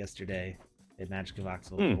stuff yesterday at Magic and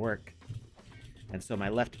Voxel for work. And so my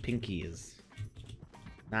left pinky is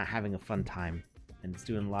not having a fun time. And it's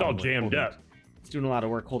doing a lot of work jammed up. It's doing a lot of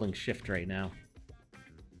work holding shift right now.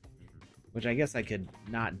 Which I guess I could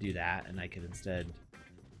not do that, and I could instead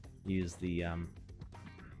use the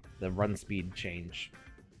run speed change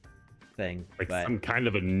thing. Like some kind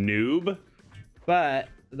of a noob? But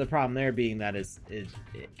the problem there being that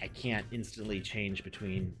I can't instantly change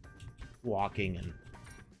between walking and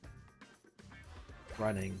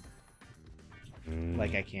running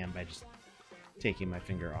like I can by just taking my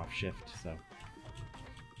finger off shift. So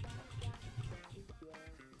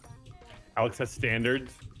Alex has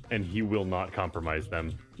standards, and he will not compromise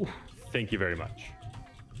them. Thank you very much.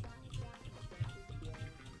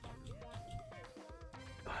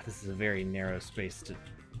 Oh, this is a very narrow space to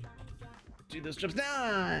do those jumps.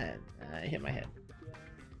 I hit my head.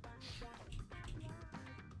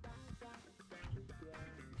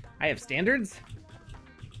 I have standards?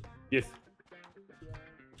 Yes.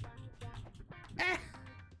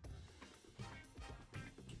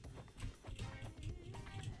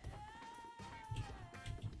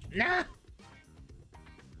 Nah.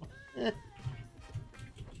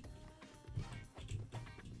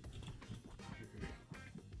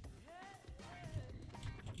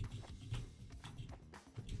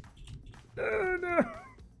 Oh, no.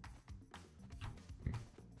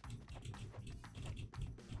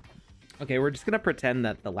 Okay, we're just gonna pretend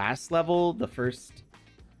that the last level, the first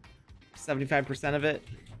 75% of it,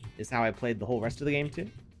 is how I played the whole rest of the game too.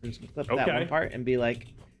 We're just gonna flip that one part and be like,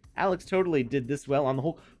 Alex totally did this well on the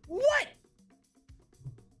whole. What?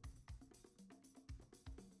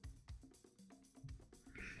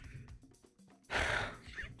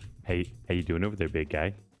 Hey, how you doing over there, big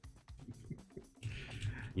guy?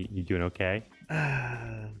 You doing okay?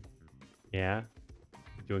 Yeah,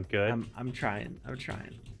 doing good. I'm trying.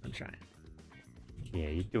 I'm trying. Yeah,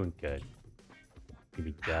 you're doing good. You'll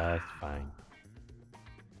be just fine.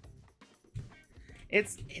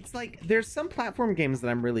 It's like there's some platform games that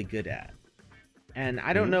I'm really good at, and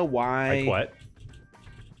I don't know why. Like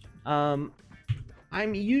what?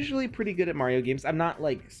 I'm usually pretty good at Mario games. I'm not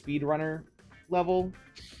like speedrunner level,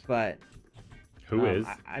 but who is?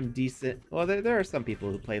 I'm decent. Well, there are some people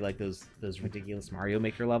who play like those ridiculous Mario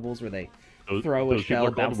Maker levels where they throw a shell,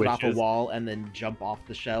 bounce it off a wall, and then jump off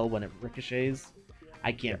the shell when it ricochets.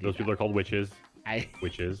 I can't do those that. People are called witches.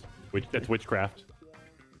 That's witchcraft.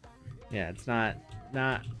 Yeah, it's not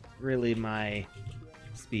really my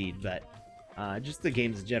speed, but just the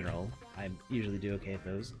games in general, I usually do okay at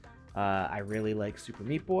those. I really like Super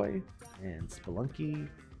Meat Boy and Spelunky.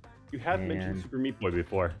 You have mentioned Super Meat Boy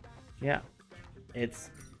before. Yeah, it's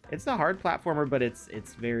a hard platformer, but it's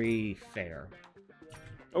very fair.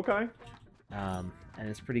 Okay. And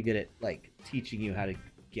it's pretty good at like teaching you how to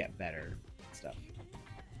get better and stuff.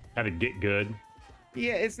 How to get good.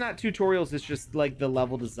 Yeah, it's not tutorials. It's just like the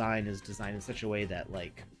level design is designed in such a way that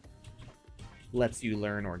like lets you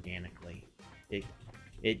learn organically. It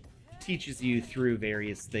teaches you through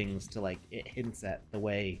various things to like it hints at the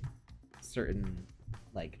way certain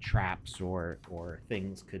like traps or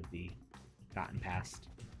things could be gotten past.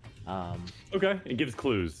 Okay, it gives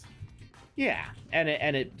clues. Yeah, and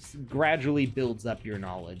it gradually builds up your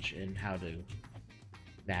knowledge in how to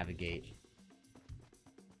navigate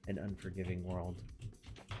an unforgiving world.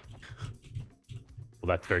 Well,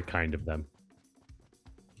 that's very kind of them.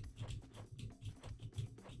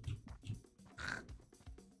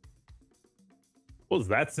 What was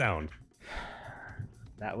that sound?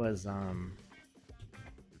 That was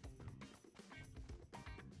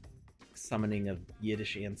summoning a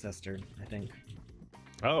Yiddish ancestor, I think.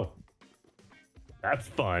 Oh. That's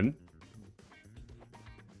fun.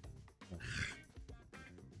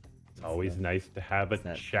 It's always nice to have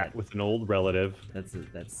a chat with an old relative. That's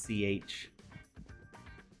CH.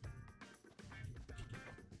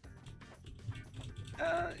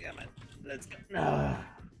 Come on. Let's go.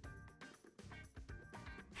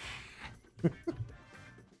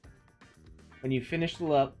 When you finish the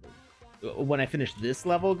level, when I finish this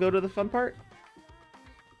level, go to the fun part.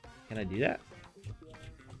 Can I do that?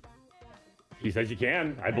 He says you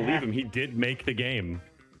can. I believe him. He did make the game.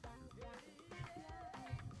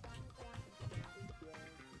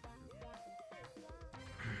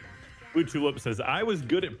 Blue Tulip says, I was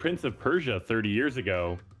good at Prince of Persia 30 years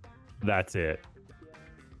ago. That's it.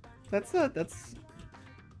 That's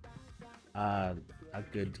a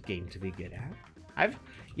good game to be good at.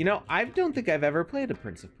 I don't think I've ever played a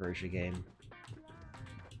Prince of Persia game.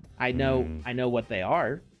 I know what they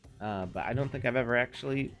are, but I don't think I've ever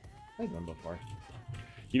actually played one before.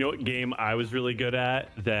 You know what game I was really good at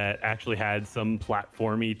that actually had some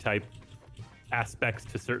platformy type aspects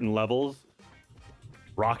to certain levels?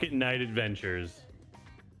 Rocket Knight Adventures.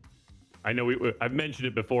 I know I've mentioned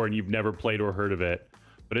it before and you've never played or heard of it,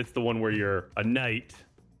 but it's the one where you're a knight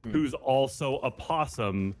who's also a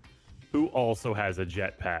possum who also has a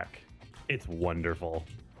jetpack. It's wonderful.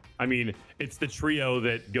 I mean, it's the trio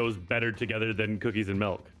that goes better together than cookies and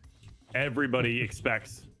milk. Everybody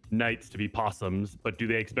expects knights to be possums, but do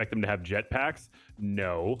they expect them to have jetpacks?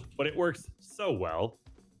 No, but it works so well.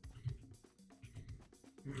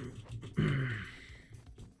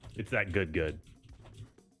 It's that good.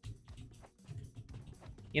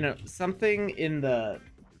 You know, something in the,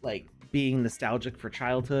 like, being nostalgic for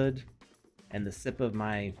childhood and the sip of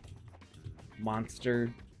my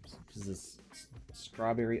Monster, is this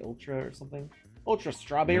Strawberry Ultra or something? Ultra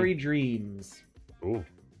Strawberry Dreams. Ooh.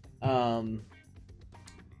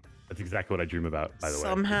 That's exactly what I dream about, by the way.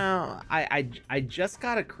 Somehow, I just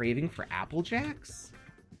got a craving for Apple Jacks.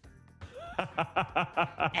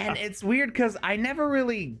 And it's weird because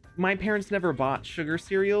my parents never bought sugar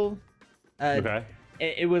cereal. Okay.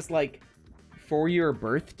 It was like, for your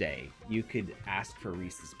birthday, you could ask for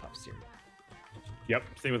Reese's Puff cereal. Yep,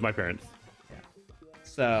 same with my parents. Yeah.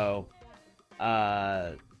 So,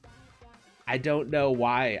 I don't know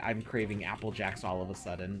why I'm craving Apple Jacks all of a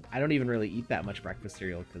sudden. I don't even really eat that much breakfast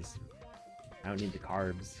cereal because I don't need the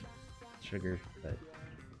carbs, sugar, but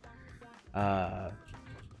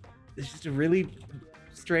it's just a really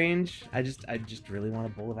strange. I just really want a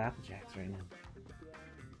bowl of Apple Jacks right now.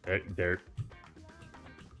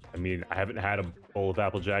 I mean, I haven't had a bowl of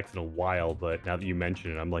Apple Jacks in a while, but now that you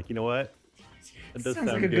mention it, I'm like, you know what? That does sound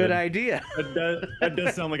like a good idea. That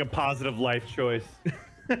does sound like a positive life choice.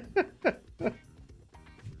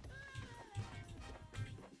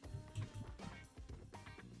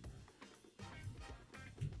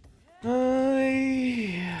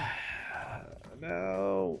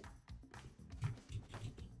 No.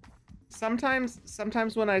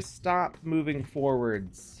 sometimes when I stop moving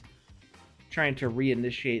forwards, trying to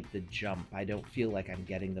reinitiate the jump, I don't feel like I'm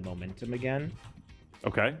getting the momentum again.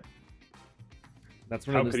 Okay. That's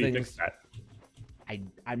one of those things. How could you fix that?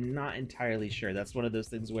 I'm not entirely sure. That's one of those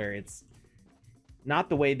things where it's not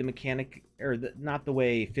the way the mechanic or not the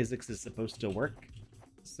way physics is supposed to work.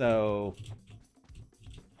 So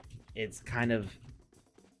it's kind of,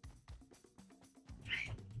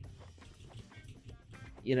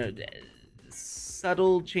 you know,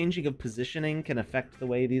 subtle changing of positioning can affect the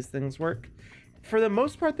way these things work. For the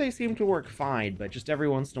most part, they seem to work fine, but just every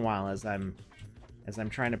once in a while, as I'm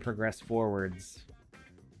trying to progress forwards,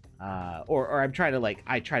 or I'm trying to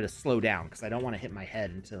I try to slow down because I don't want to hit my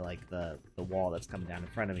head into like the wall that's coming down in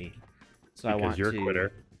front of me. So because I want you're a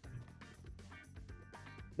quitter.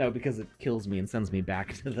 No, because it kills me and sends me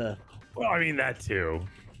back to the. Well, I mean that too.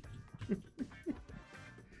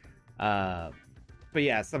 But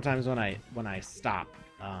yeah, sometimes when I stop,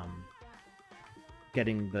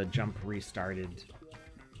 getting the jump restarted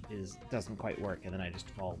doesn't quite work, and then I just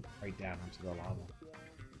fall right down onto the lava.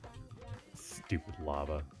 Stupid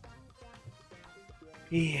lava.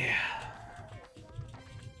 Yeah.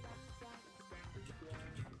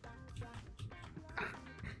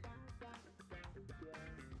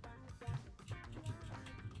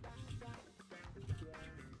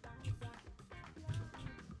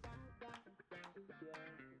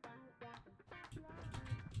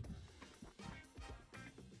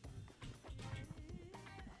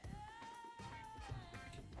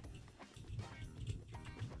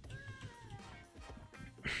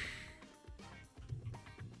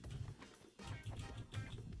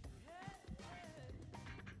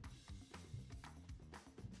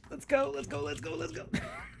 Let's go, let's go, let's go, let's go.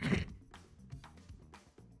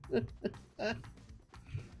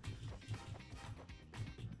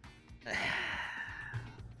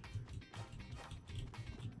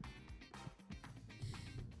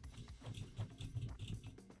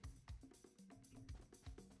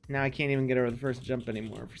 Now I can't even get over the first jump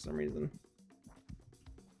anymore for some reason.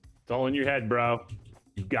 It's all in your head, bro.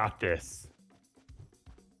 You got this.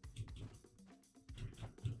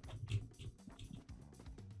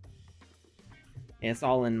 And it's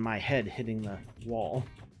all in my head hitting the wall.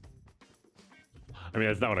 I mean,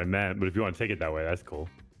 that's not what I meant, but if you want to take it that way, that's cool.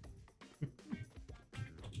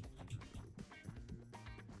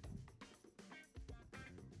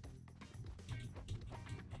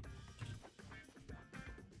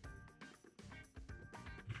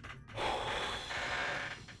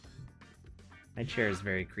 My chair is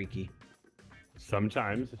very creaky.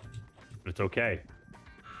 Sometimes, but it's okay.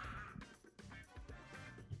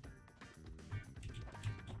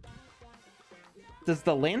 Does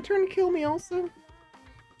the lantern kill me also?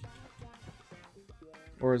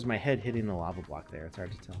 Or is my head hitting the lava block there? It's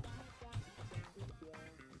hard to tell.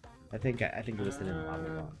 I think it was hitting the lava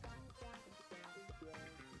block.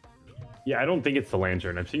 Yeah, I don't think it's the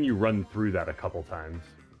lantern. I've seen you run through that a couple times.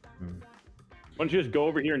 Why don't you just go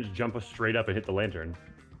over here and just jump us straight up and hit the lantern?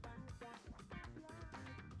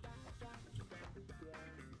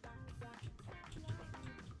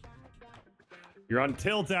 You're on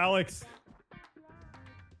tilt, Alex.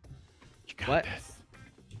 You got what? This.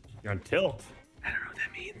 You're on tilt. I don't know what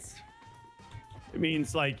that means. It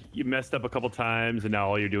means like you messed up a couple times and now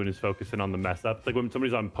all you're doing is focusing on the mess up. It's like when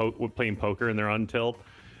somebody's on playing poker and they're on tilt,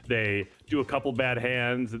 they do a couple bad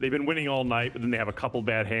hands. They've been winning all night, but then they have a couple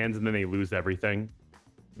bad hands and then they lose everything.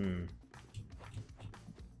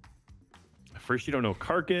 First you don't know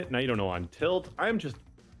Carket, now you don't know on tilt. I'm just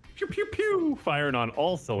pew pew pew firing on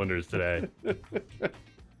all cylinders today.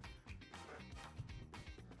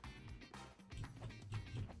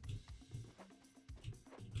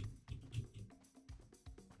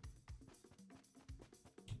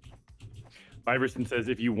 Iverson says,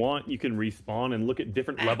 if you want, you can respawn and look at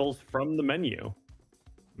different levels from the menu.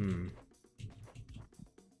 I'm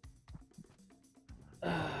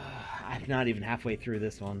not even halfway through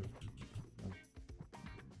this one.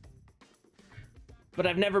 But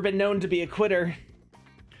I've never been known to be a quitter.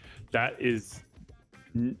 That is...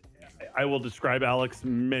 I will describe Alex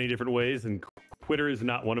many different ways, and quitter is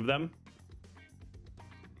not one of them.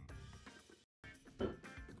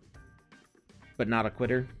 But not a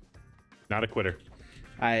quitter? Not a quitter.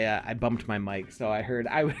 I bumped my mic, so I heard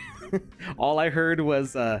all I heard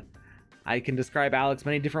was I can describe Alex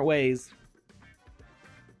many different ways.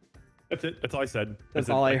 That's it. That's all I said. That's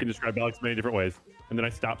all I can describe Alex many different ways. And then I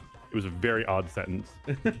stopped. It was a very odd sentence.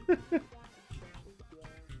 I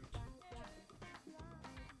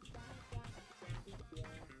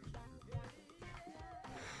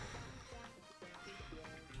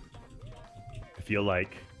feel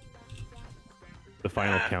like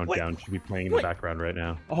final countdown should be playing in the background right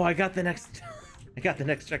now. Oh, I got the next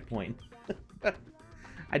checkpoint.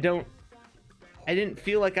 I didn't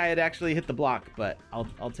feel like I had actually hit the block, but I'll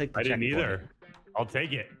take the checkpoint. I didn't either. I'll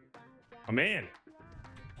take it. I'm in.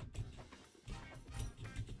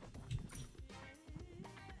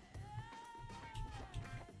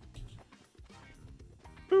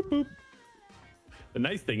 Boop, boop. The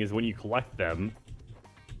nice thing is when you collect them,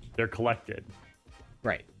 they're collected.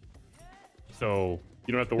 Right. So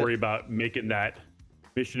you don't have to worry about making that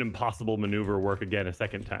Mission Impossible maneuver work again a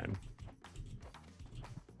second time.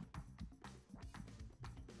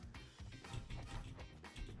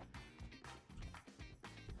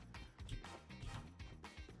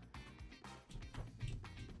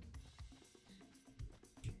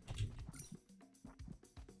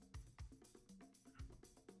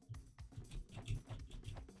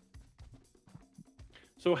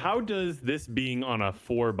 So how does this being on a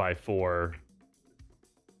 4x4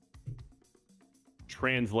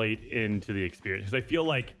 translate into the experience? Because I feel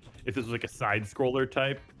like if this was like a side scroller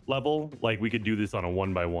type level, like we could do this on a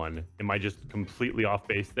 1x1. Am I just completely off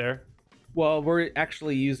base there? Well, we're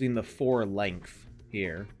actually using the 4 length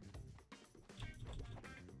here.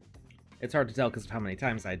 It's hard to tell because of how many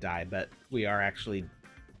times I die, but we are actually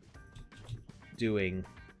doing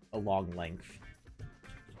a long length.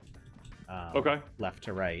 Okay. Left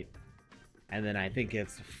to right. And then I think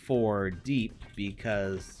it's 4 deep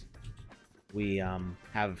because we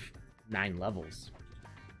have 9 levels.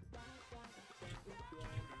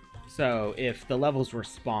 So if the levels were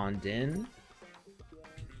spawned in,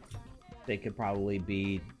 they could probably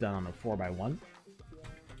be done on a 4x1.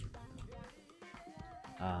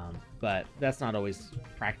 But that's not always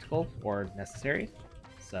practical or necessary.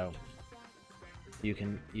 So you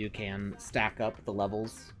can stack up the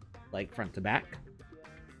levels like front to back.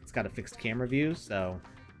 It's got a fixed camera view, so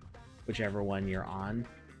whichever one you're on,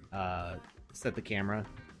 set the camera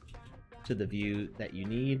to the view that you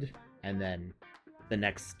need, and then the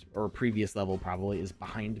next or previous level probably is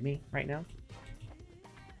behind me right now.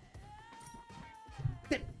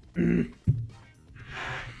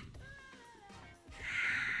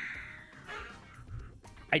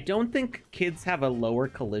 I don't think kids have a lower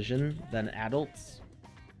collision than adults.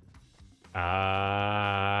 So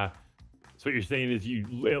what you're saying is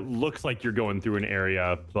it looks like you're going through an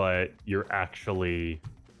area, but you're actually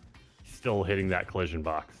still hitting that collision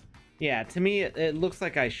box. Yeah, to me, it looks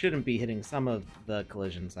like I shouldn't be hitting some of the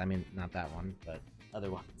collisions. I mean, not that one, but other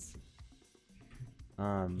ones.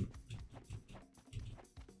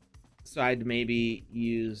 So I'd maybe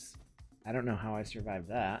use... I don't know how I survived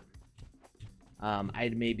that.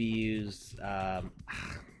 I'd maybe use an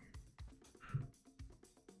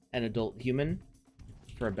adult human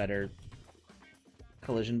for a better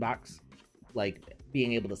collision box, like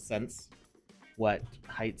being able to sense what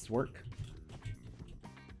heights work.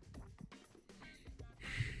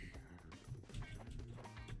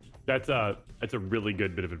 That's a really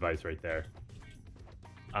good bit of advice right there.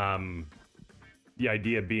 The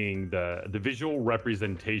idea being the visual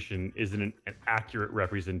representation isn't an accurate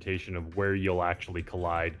representation of where you'll actually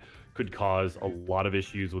collide, could cause a lot of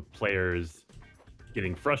issues with players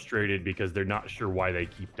getting frustrated because they're not sure why they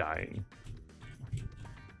keep dying.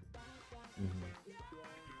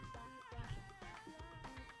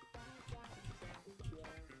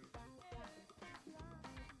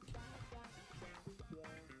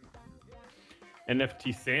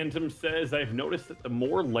 NFT Santum says, I've noticed that the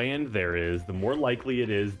more land there is, the more likely it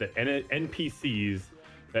is that NPCs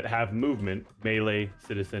that have movement, melee,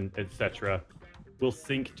 citizen, etc., will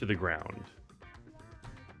sink to the ground.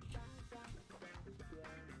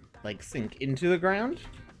 Like sink into the ground?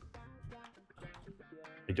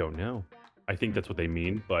 I don't know. I think that's what they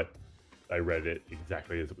mean, but I read it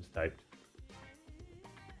exactly as it was typed.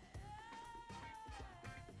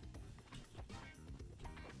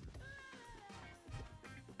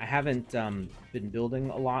 I haven't been building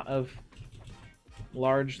a lot of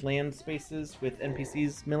large land spaces with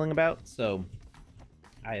NPCs milling about, so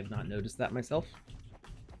I have not noticed that myself.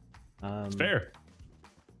 It's fair.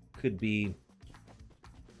 Could be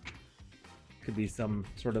some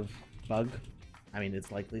sort of bug. I mean,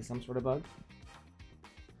 it's likely some sort of bug.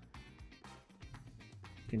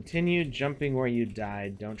 Continue jumping where you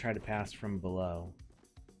died. Don't try to pass from below.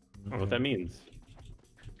 I don't know what that means.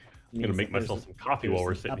 I'm gonna make myself some coffee while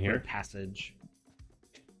we're sitting here. Passage.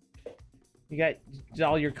 You got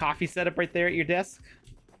all your coffee set up right there at your desk?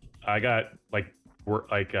 I got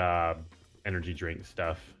energy drink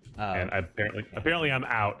stuff, and apparently I'm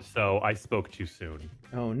out, so I spoke too soon.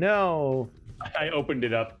 Oh no! I opened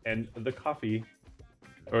it up, and the coffee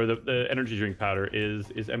or the energy drink powder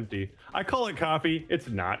is empty. I call it coffee. It's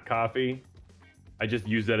not coffee. I just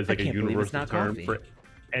use that as like a universal term for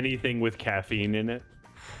anything with caffeine in it.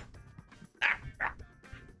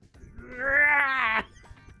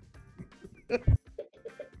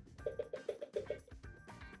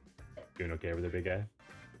 Doing okay over there, big guy?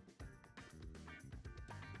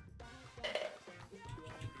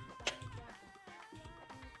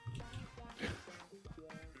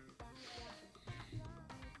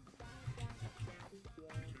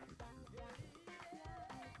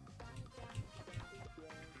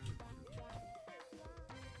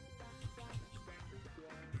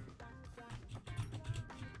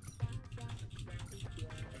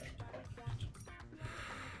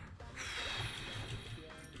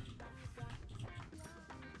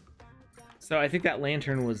 So I think that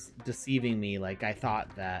lantern was deceiving me. Like, I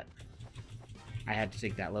thought that I had to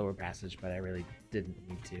take that lower passage, but I really didn't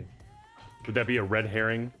need to. Could that be a red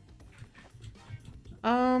herring?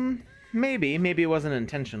 Maybe it wasn't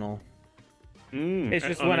intentional. It's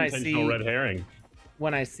just when I see red herring.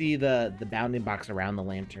 When I see the bounding box around the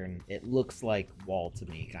lantern, it looks like wall to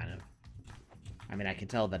me, kind of. I mean, I can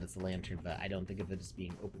tell that it's a lantern, but I don't think of it as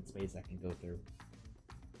being open space I can go through.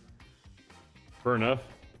 Fair enough.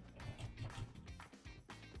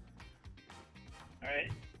 All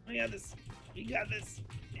right, we got this. We got this.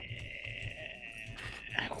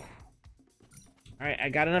 All right, I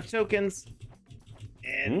got enough tokens.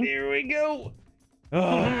 And there we go.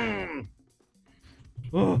 Oh.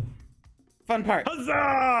 Oh. Fun part.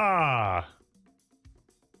 Huzzah!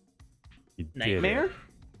 Nightmare?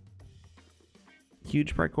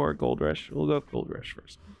 Huge parkour, gold rush. We'll go gold rush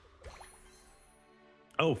first.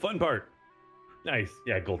 Oh, fun part. Nice.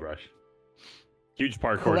 Yeah, gold rush. Huge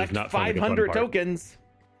parkour Collect is not 500 tokens.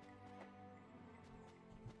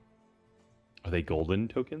 Are they golden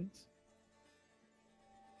tokens?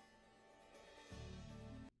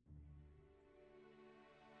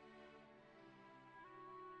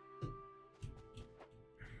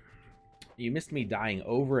 You missed me dying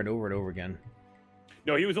over and over and over again.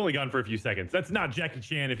 No, he was only gone for a few seconds. That's not Jackie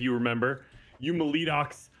Chan, if you remember. You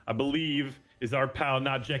Malidox, I believe, is our pal,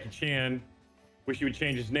 not Jackie Chan. Wish he would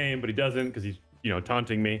change his name, but he doesn't because he's, you know,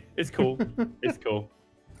 taunting me. It's cool. It's cool.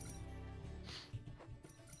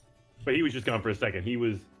 But he was just gone for a second. He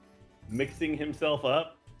was mixing himself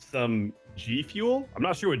up some G Fuel. I'm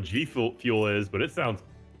not sure what G Fuel is, but it sounds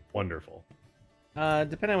wonderful.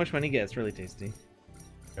 Depending on which one you get, it's really tasty.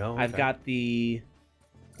 Oh, okay. I've got the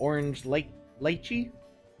orange lychee.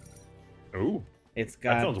 Ooh, it's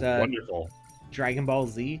got that sounds wonderful. Dragon Ball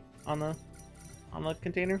Z on the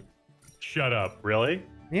container. Shut up! Really?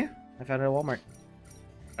 Yeah, I found it at Walmart.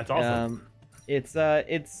 That's awesome. It's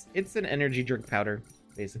an energy drink powder,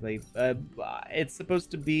 basically. It's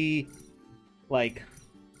supposed to be like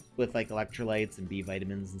with like electrolytes and B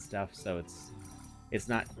vitamins and stuff, so it's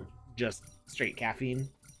not just straight caffeine.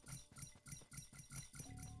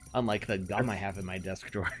 Unlike the gum I have in my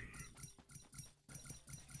desk drawer.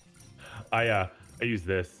 I use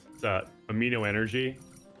this. It's Amino Energy.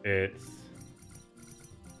 It's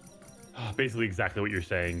basically exactly what you're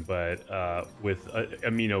saying, but with an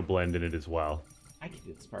amino blend in it as well. I can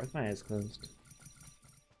do this part with my eyes closed.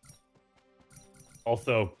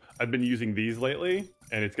 Also, I've been using these lately,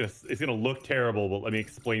 and it's gonna look terrible, but let me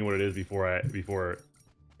explain what it is before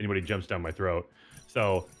anybody jumps down my throat.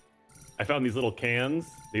 So I found these little cans.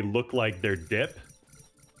 They look like they're dip,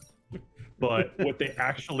 but what they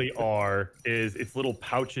actually are is it's little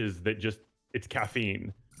pouches that it's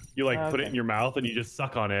caffeine. You like put it in your mouth and you just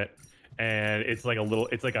suck on it, and it's like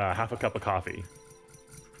a half a cup of coffee.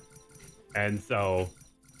 And so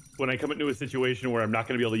when I come into a situation where I'm not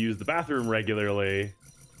going to be able to use the bathroom regularly,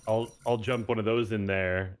 I'll jump one of those in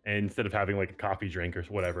there instead of having like a coffee drink or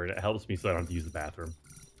whatever, and it helps me so I don't have to use the bathroom.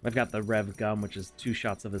 I've got the Rev gum, which is 2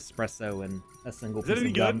 shots of espresso and a single piece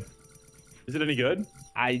of gum. Is it any good?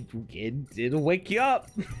 Is it any good? It'll wake you up.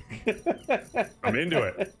 I'm into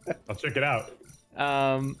it. I'll check it out.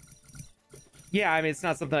 Yeah, I mean, it's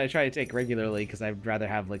not something I try to take regularly because I'd rather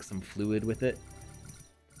have like some fluid with it.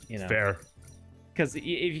 You know, fair. Because if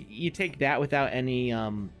you take that without any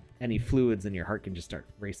fluids, then your heart can just start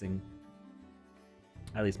racing.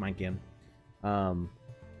 At least mine can.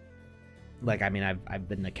 Like, I mean, I've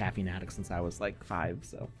been a caffeine addict since I was like 5,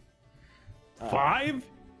 so. 5?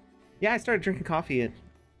 Yeah, I started drinking coffee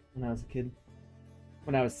when I was a kid.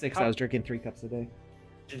 When I was 6, I was drinking 3 cups a day.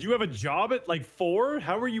 Did you have a job at like 4?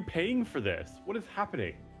 How are you paying for this? What is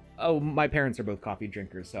happening? Oh, my parents are both coffee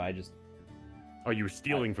drinkers, so I just. Oh, you were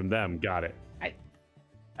stealing from them. Got it.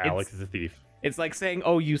 Alex is a thief. It's like saying,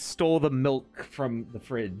 "Oh, you stole the milk from the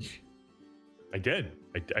fridge." I did.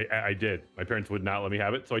 I did. My parents would not let me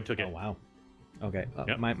have it, so I took it. Oh wow. Okay.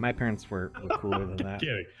 Yep. My parents were cooler than that.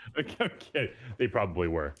 Kidding. I'm kidding. They probably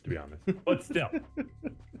were, to be honest. But still.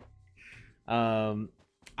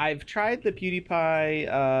 I've tried the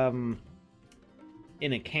PewDiePie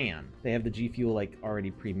in a can. They have the G Fuel like already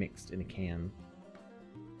pre-mixed in a can.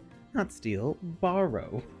 Not steal,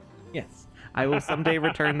 borrow. Yes, I will someday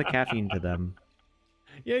return the caffeine to them.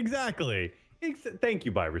 Yeah, exactly. Thank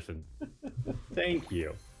you, Byverson. Thank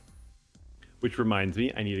you. Which reminds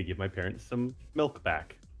me, I need to give my parents some milk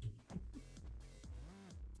back.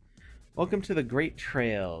 Welcome to the Great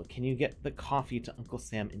Trail. Can you get the coffee to Uncle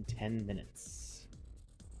Sam in 10 minutes?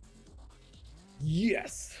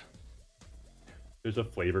 Yes. There's a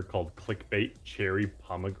flavor called clickbait cherry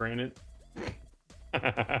pomegranate.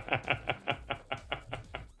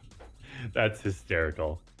 That's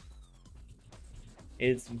hysterical.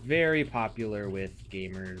 It's very popular with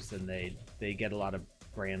gamers, and they get a lot of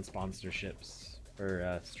brand sponsorships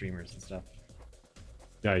for streamers and stuff.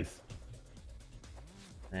 Nice.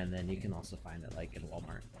 And then you can also find it like in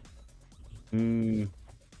Walmart.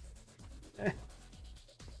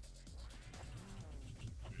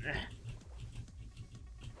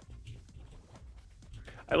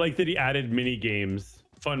 I like that he added mini games,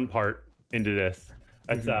 fun part, into this.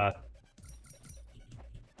 That's a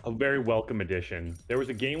very welcome addition. There was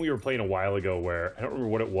a game we were playing a while ago where I don't remember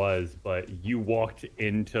what it was, but you walked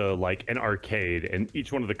into like an arcade, and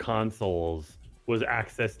each one of the consoles was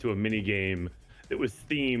access to a mini game that was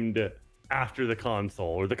themed after the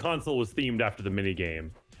console, or the console was themed after the mini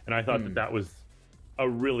game. And I thought that was a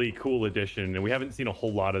really cool addition, and we haven't seen a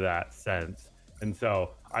whole lot of that since. And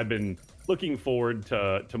so I've been looking forward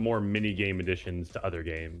to more mini game additions to other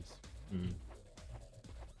games.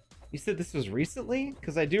 You said this was recently?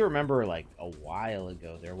 Because I do remember like a while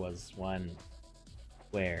ago there was one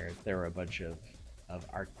where there were a bunch of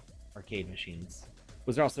arcade machines.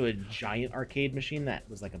 Was there also a giant arcade machine that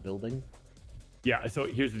was like a building? Yeah, so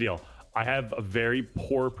here's the deal. I have a very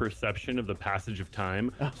poor perception of the passage of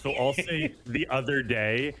time. Okay. So I'll say the other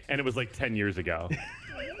day, and it was like 10 years ago.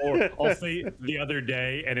 Or I'll say the other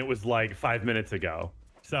day, and it was like 5 minutes ago.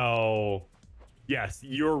 So, yes,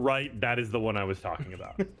 you're right. That is the one I was talking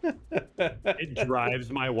about. It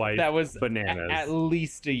drives my wife bananas. At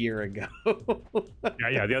least a year ago.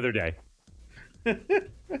 Yeah, the other day.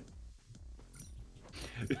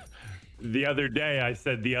 The other day, I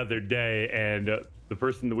said the other day, and the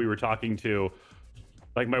person that we were talking to,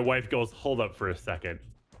 like my wife goes, hold up for a second.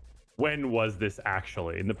 When was this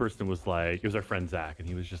actually? And the person was like, it was our friend Zach, and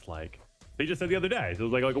he was just like, they just said the other day. So it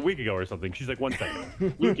was like a week ago or something. She's like, 1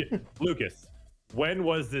 second. Lucas, when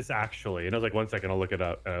was this actually? And I was like, 1 second, I'll look it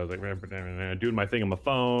up. And I was like, doing my thing on my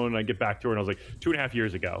phone. I get back to her, and I was like, 2.5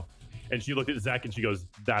 years ago. And she looked at Zach, and she goes,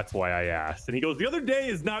 that's why I asked. And he goes, the other day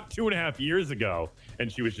is not 2.5 years ago. And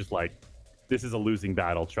she was just like, this is a losing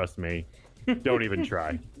battle. Trust me. Don't even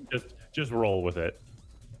try. Just roll with it.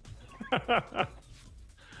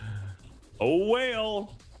 Oh,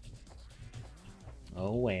 well.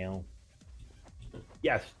 Oh, well.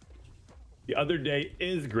 Yes. The other day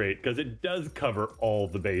is great because it does cover all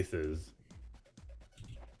the bases.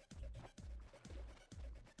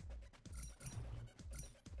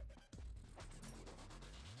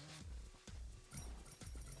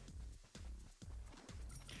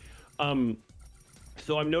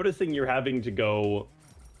 So I'm noticing you're having to go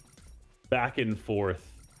back and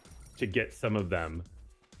forth to get some of them.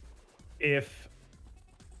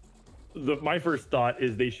 My first thought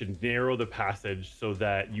is they should narrow the passage so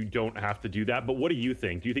that you don't have to do that. But what do you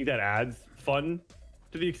think? Do you think that adds fun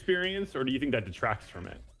to the experience, or do you think that detracts from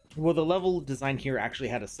it? Well, the level design here actually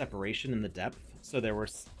had a separation in the depth. So there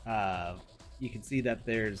was, you can see that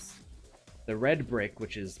there's the red brick,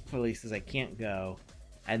 which is places I can't go.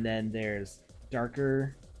 And then there's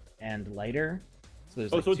darker and lighter. So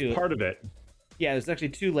there's so it's part of it. Yeah, there's actually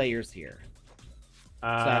 2 layers here. So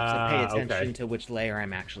I have to pay attention to which layer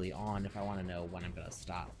I'm actually on if I want to know when I'm going to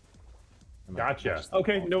stop. Gotcha.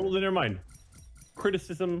 Okay, no, never mind.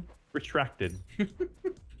 Criticism retracted.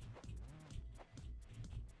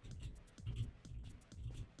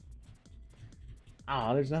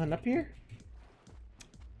 Oh, there's nothing up here?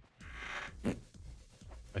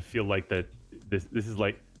 I feel like that this is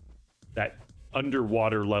like that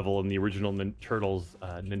underwater level in the original Turtles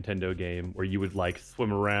Nintendo game where you would like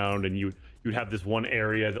swim around and you'd have this one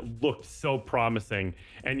area that looked so promising,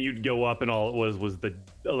 and you'd go up and all it was the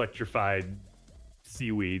electrified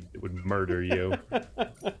seaweed that would murder you.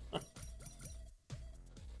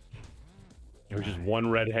 It was just one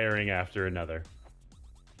red herring after another.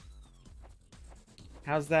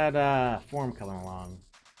 How's that form coming along?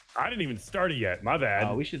 I didn't even start it yet. My bad.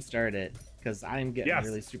 Oh, we should start it because I'm getting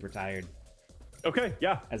really super tired. Okay,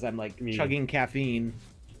 yeah. As I'm like chugging caffeine,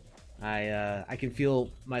 I can feel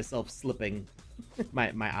myself slipping.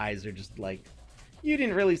 my eyes are just like, you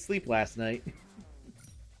didn't really sleep last night.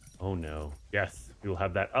 Oh no. Yes, we will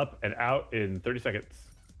have that up and out in 30 seconds.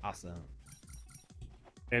 Awesome.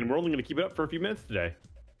 And we're only going to keep it up for a few minutes today.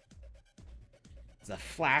 It's a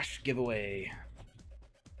flash giveaway.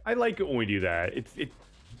 I like it when we do that. It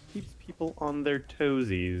keeps people on their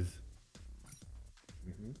toesies.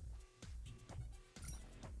 Mm-hmm.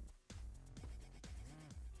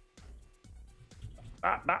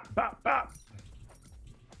 Bop, bop, bop, bop.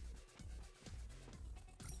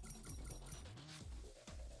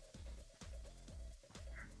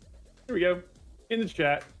 Here we go. In the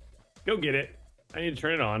chat. Go get it. I need to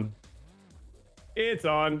turn it on. It's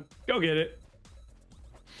on. Go get it.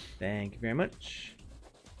 Thank you very much.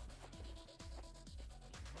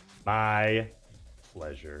 My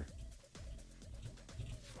pleasure.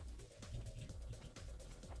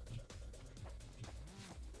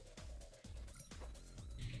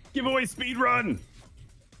 Giveaway speed run.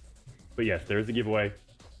 But yes, there's a giveaway.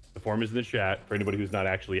 The form is in the chat for anybody who's not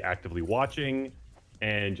actually actively watching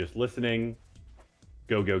and just listening.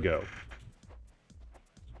 Go, go, go.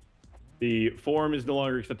 The form is no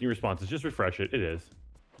longer accepting responses. Just refresh it. It is.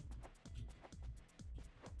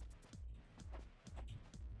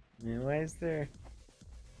 Yeah, why is there?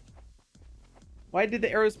 Why did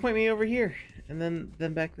the arrows point me over here and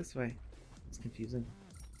then back this way? It's confusing.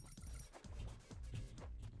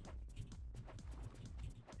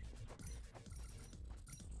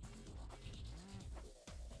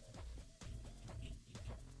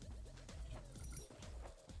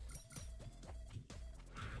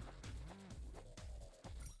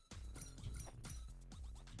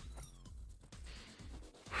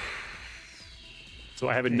 So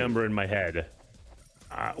I have a number in my head.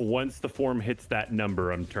 Once the form hits that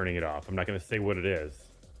number, I'm turning it off. I'm not going to say what it is.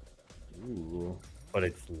 Ooh. But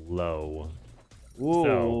it's low. Ooh,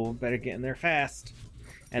 so, better get in there fast.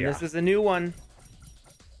 And this is a new one.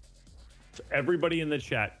 So everybody in the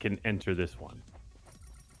chat can enter this one.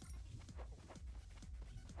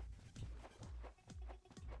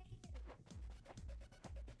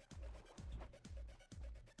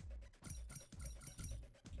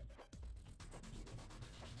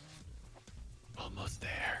 Almost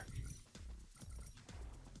there.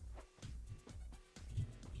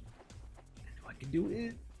 I can do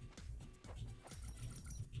it.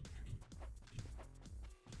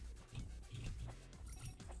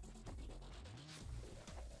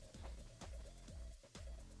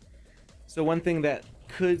 So one thing that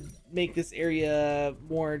could make this area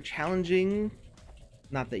more challenging,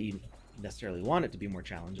 not that you necessarily want it to be more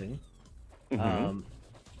challenging,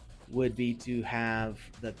 would be to have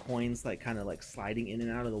the coins like kind of like sliding in and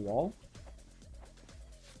out of the wall.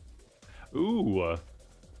 Ooh.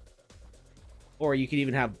 Or you could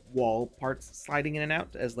even have wall parts sliding in and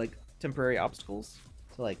out as like temporary obstacles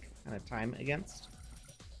to like kind of time against.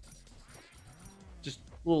 Just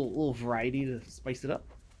a little variety to spice it up.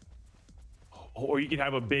 Or you could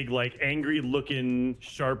have a big, like, angry-looking,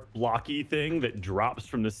 sharp, blocky thing that drops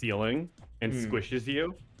from the ceiling and squishes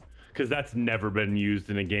you. Because that's never been used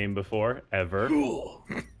in a game before, ever. Cool.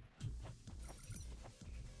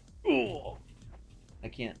 Cool. I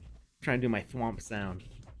can't try and do my thwomp sound.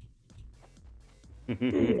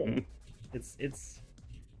 It's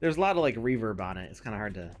there's a lot of like reverb on it. It's kind of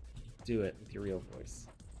hard to do it with your real voice.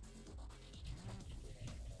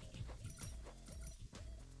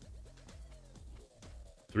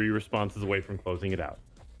 Three responses away from closing it out.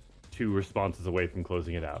 2 responses away from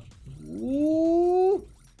closing it out. Ooh.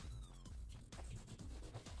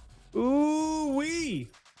 Ooh-wee.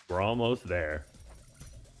 We're almost there.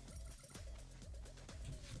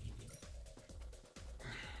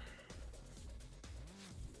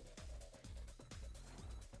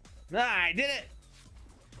 I did it!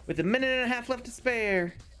 With a minute and a half left to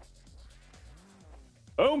spare.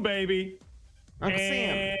 Oh, baby. Uncle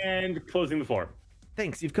Sam. And closing the form.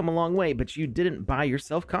 Thanks, you've come a long way, but you didn't buy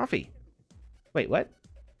yourself coffee. Wait, what?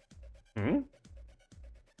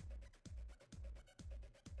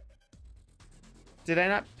 Did I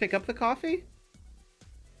not pick up the coffee?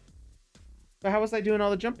 But how was I doing all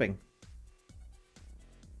the jumping?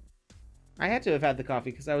 I had to have had the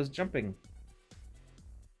coffee because I was jumping.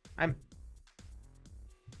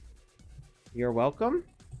 You're welcome?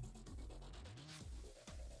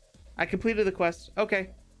 I completed the quest. Okay.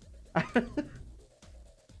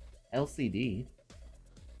 LCD?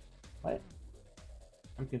 What?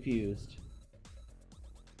 I'm confused.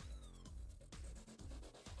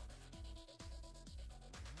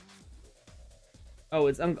 Oh,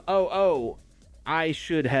 it's oh. I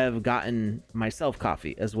should have gotten myself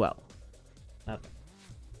coffee as well. Okay.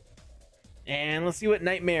 And let's see what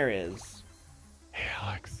Nightmare is. Hey,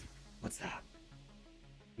 Alex. What's up?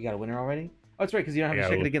 You got a winner already? Oh, that's right, because you don't have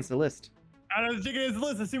to check it against the list. I don't have to check it against the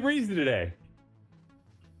list. It's super easy today.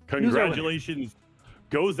 Congratulations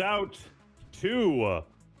goes out to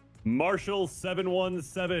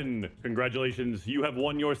Marshall717. Congratulations, you have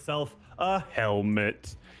won yourself a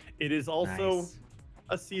helmet. It is also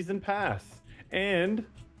a season pass and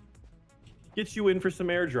gets you in for some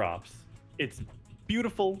airdrops. It's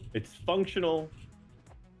beautiful, it's functional,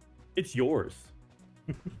 it's yours.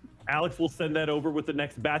 Alex will send that over with the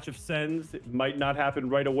next batch of sends. It might not happen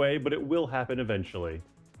right away, but it will happen eventually.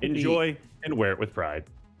 Enjoy and wear it with pride.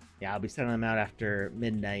 Yeah, I'll be sending them out after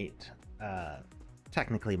midnight,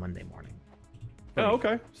 technically Monday morning. Oh,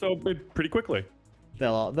 okay. So pretty quickly.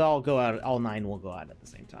 They'll all go out. All 9 will go out at the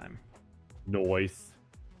same time. Nice.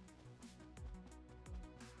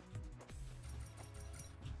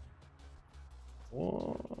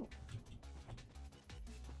 Whoa.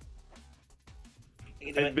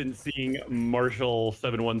 I've been seeing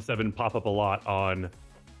Marshall717 pop up a lot on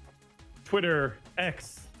Twitter,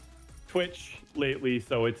 X, Twitch lately,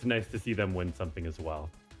 so it's nice to see them win something as well.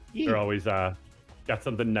 Yeah. They're always got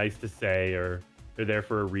something nice to say, or they're there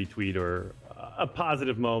for a retweet or a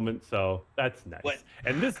positive moment, so that's nice. What?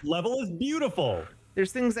 And this level is beautiful.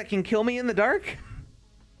 There's things that can kill me in the dark?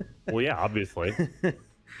 Well, yeah, obviously. Have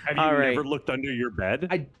you never looked under your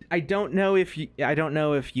bed? I don't know if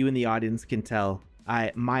you in the audience can tell.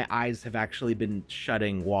 My eyes have actually been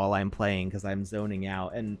shutting while I'm playing because I'm zoning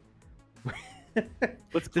out, and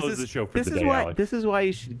let's close the show for today, Alex. This is why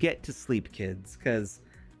you should get to sleep, kids, because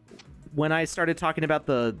when I started talking about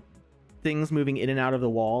the things moving in and out of the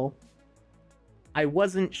wall, I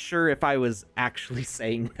wasn't sure if I was actually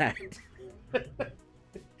saying that.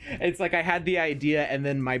 It's like I had the idea and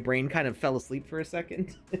then my brain kind of fell asleep for a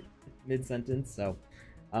second mid-sentence. So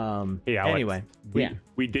hey, Alex, anyway,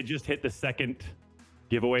 we did just hit the second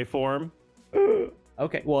giveaway form.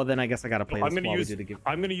 Okay, well then I guess I gotta play this while we do the giveaway.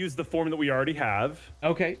 I'm gonna use the form that we already have.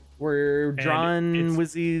 Okay, we're drawing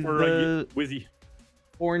Wizzy the Wizzy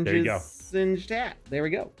oranges singed hat. There we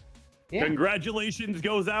go. Yeah. Congratulations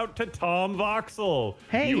goes out to Tom Voxel.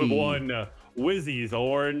 Hey, you have won Wizzy's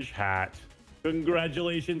orange hat.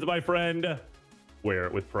 Congratulations, my friend. Wear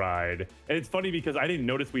it with pride. And it's funny because I didn't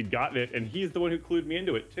notice we'd gotten it, and he's the one who clued me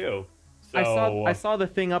into it too. So I saw the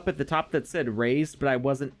thing up at the top that said raised, but I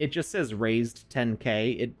wasn't. It just says raised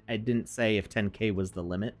 10K. I didn't say if 10K was the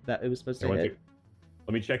limit that it was supposed to hit.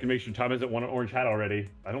 Let me check and make sure Tom hasn't won an orange hat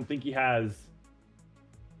already. I don't think he has.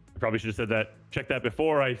 I probably should have said that. Check that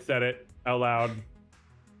before I said it out loud.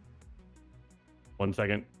 1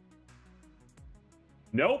 second.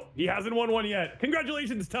 Nope, he hasn't won one yet.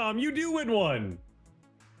 Congratulations, Tom. You do win one.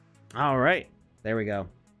 All right. There we go.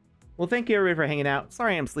 Well, thank you everybody for hanging out.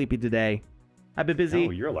 Sorry I'm sleepy today. I've been busy. Oh,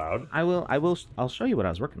 you're allowed. I'll show you what I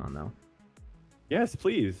was working on though. Yes,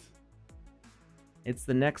 please. It's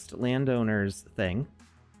the next landowners thing.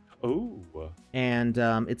 Oh. And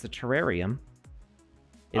it's a terrarium.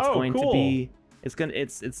 It's going to be it's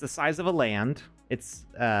the size of a land. It's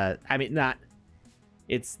I mean not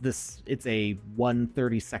it's a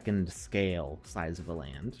 1/32nd scale size of a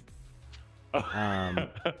land.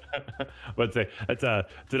 Let's say it's an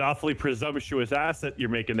awfully presumptuous asset you're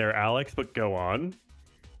making there, Alex, but go on.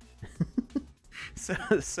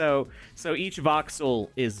 so each voxel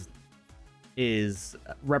is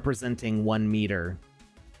representing 1 meter.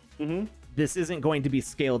 Mm-hmm. This isn't going to be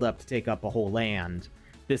scaled up to take up a whole land.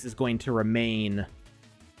 This is going to remain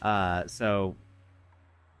so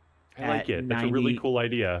I like it. That's a really cool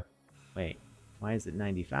idea. Wait, why is it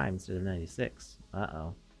 95 instead of 96?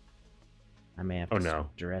 Uh-oh. I may have to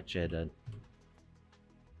stretch it.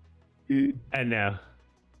 And now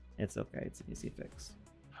it's okay. It's an easy fix.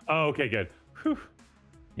 Oh, okay, good. Whew.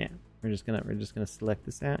 Yeah, we're just gonna select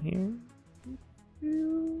this out here.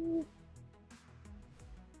 And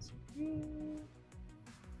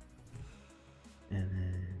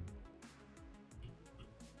then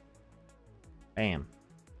bam.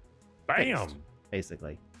 Fixed,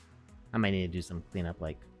 basically. I might need to do some cleanup,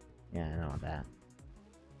 like, yeah, I don't want that.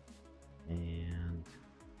 And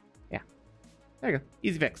yeah, there you go,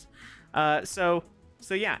 easy fix. So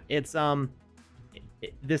yeah, it's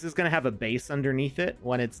this is gonna have a base underneath it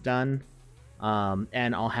when it's done,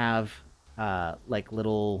 and I'll have like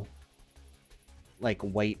little like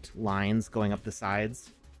white lines going up the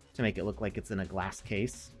sides to make it look like it's in a glass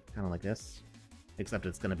case, kind of like this, except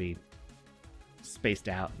it's gonna be spaced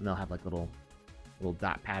out, and they'll have like little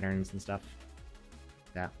dot patterns and stuff.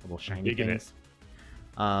 Yeah, little shiny things.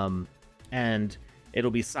 And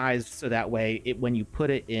it'll be sized so that way when you put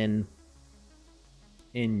it in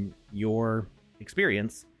your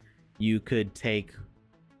experience, you could take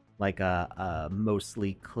like a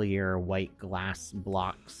mostly clear white glass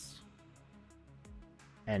blocks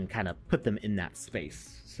and kind of put them in that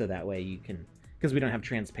space, so that way you can, because we don't have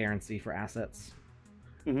transparency for assets.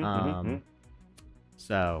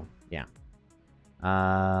 So yeah.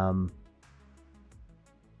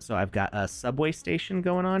 So I've got a subway station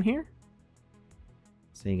going on here.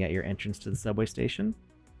 So you got your entrance to the subway station.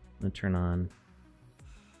 I'm gonna turn on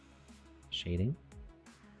shading.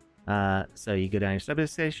 So you go down your subway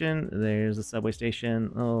station. There's a subway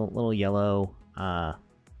station, little yellow.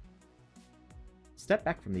 Step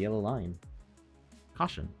back from the yellow line.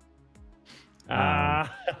 Caution.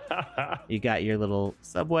 You got your little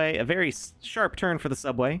subway. A very sharp turn for the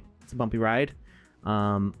subway. It's a bumpy ride.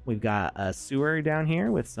 We've got a sewer down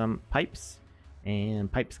here with some pipes, and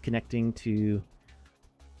pipes connecting to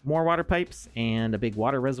more water pipes, and a big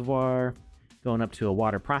water reservoir going up to a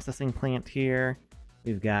water processing plant here.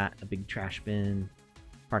 We've got a big trash bin,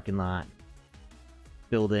 parking lot,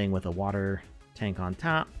 building with a water tank on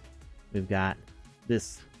top. We've got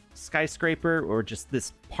this skyscraper, or just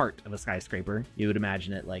this part of a skyscraper. You would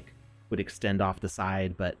imagine it like would extend off the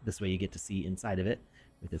side, but this way you get to see inside of it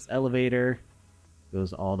with this elevator.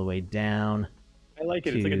 Goes all the way down. I like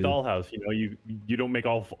it. It's like a dollhouse. You know, you don't make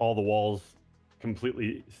all the walls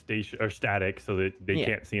completely static so that they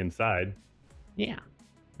can't see inside. Yeah.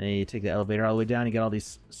 And you take the elevator all the way down. You get all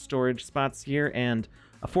these storage spots here and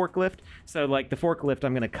a forklift. So like the forklift,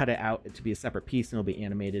 I'm going to cut it out to be a separate piece, and it'll be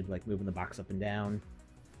animated, like moving the box up and down.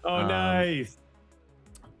 Oh, nice.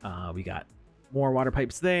 We got more water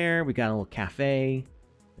pipes there. We got a little cafe.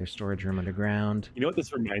 There's storage room underground. You know what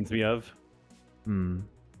this reminds me of? Do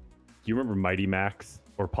you remember Mighty Max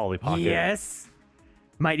or Polly Pocket? Yes.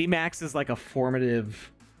 Mighty Max is like a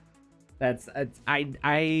formative.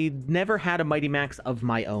 I never had a Mighty Max of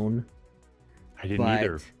my own. I didn't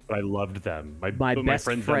either, but I loved them. My best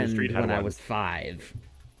friend down the street had when one. I was 5.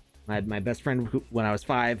 My best friend when I was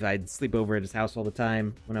 5, I'd sleep over at his house all the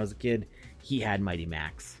time. When I was a kid, he had Mighty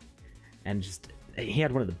Max, and he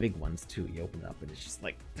had one of the big ones too. You open it up, and it's just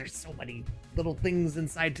like there's so many little things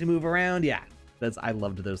inside to move around. Yeah, I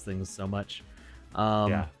loved those things so much.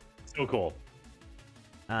 Yeah, so cool.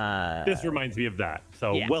 This reminds me of that.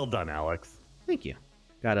 So well done, Alex. Thank you.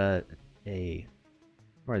 Got a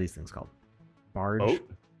what are these things called? Barge. Boat?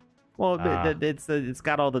 Well, it's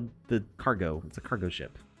got all the cargo. It's a cargo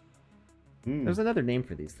ship. There's another name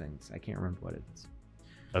for these things. I can't remember what it is.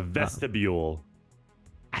 A vestibule.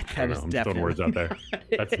 That is definitely throwing words out there.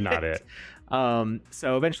 That's not it.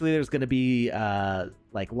 So eventually there's going to be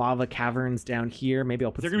like lava caverns down here. Maybe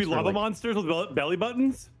I'll put. Is there going to be lava monsters with belly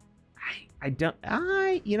buttons?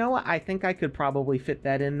 You know what? I think I could probably fit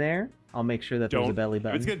that in there. I'll make sure that there's a belly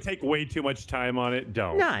button. If it's going to take way too much time on it,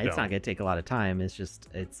 don't. No, it's not going to take a lot of time. I just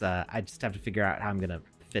have to figure out how I'm going to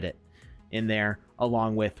fit it in there,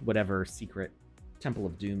 along with whatever secret Temple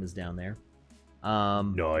of Doom is down there.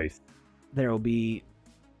 Nice. There will be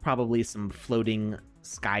probably some floating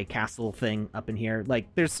sky castle thing up in here. Like,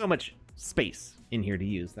 there's so much space in here to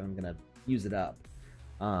use that I'm going to use it up.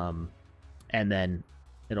 And then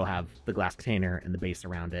it'll have the glass container and the base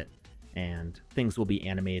around it, and things will be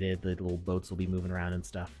animated. The little boats will be moving around and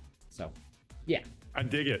stuff. So, yeah. I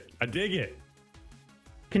dig it. I dig it.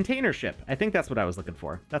 Container ship. I think that's what I was looking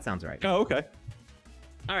for. That sounds right. Oh, okay.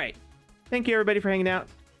 All right. Thank you, everybody, for hanging out.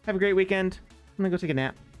 Have a great weekend. I'm going to go take a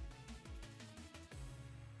nap.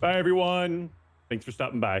 Bye, everyone. Thanks for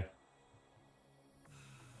stopping by.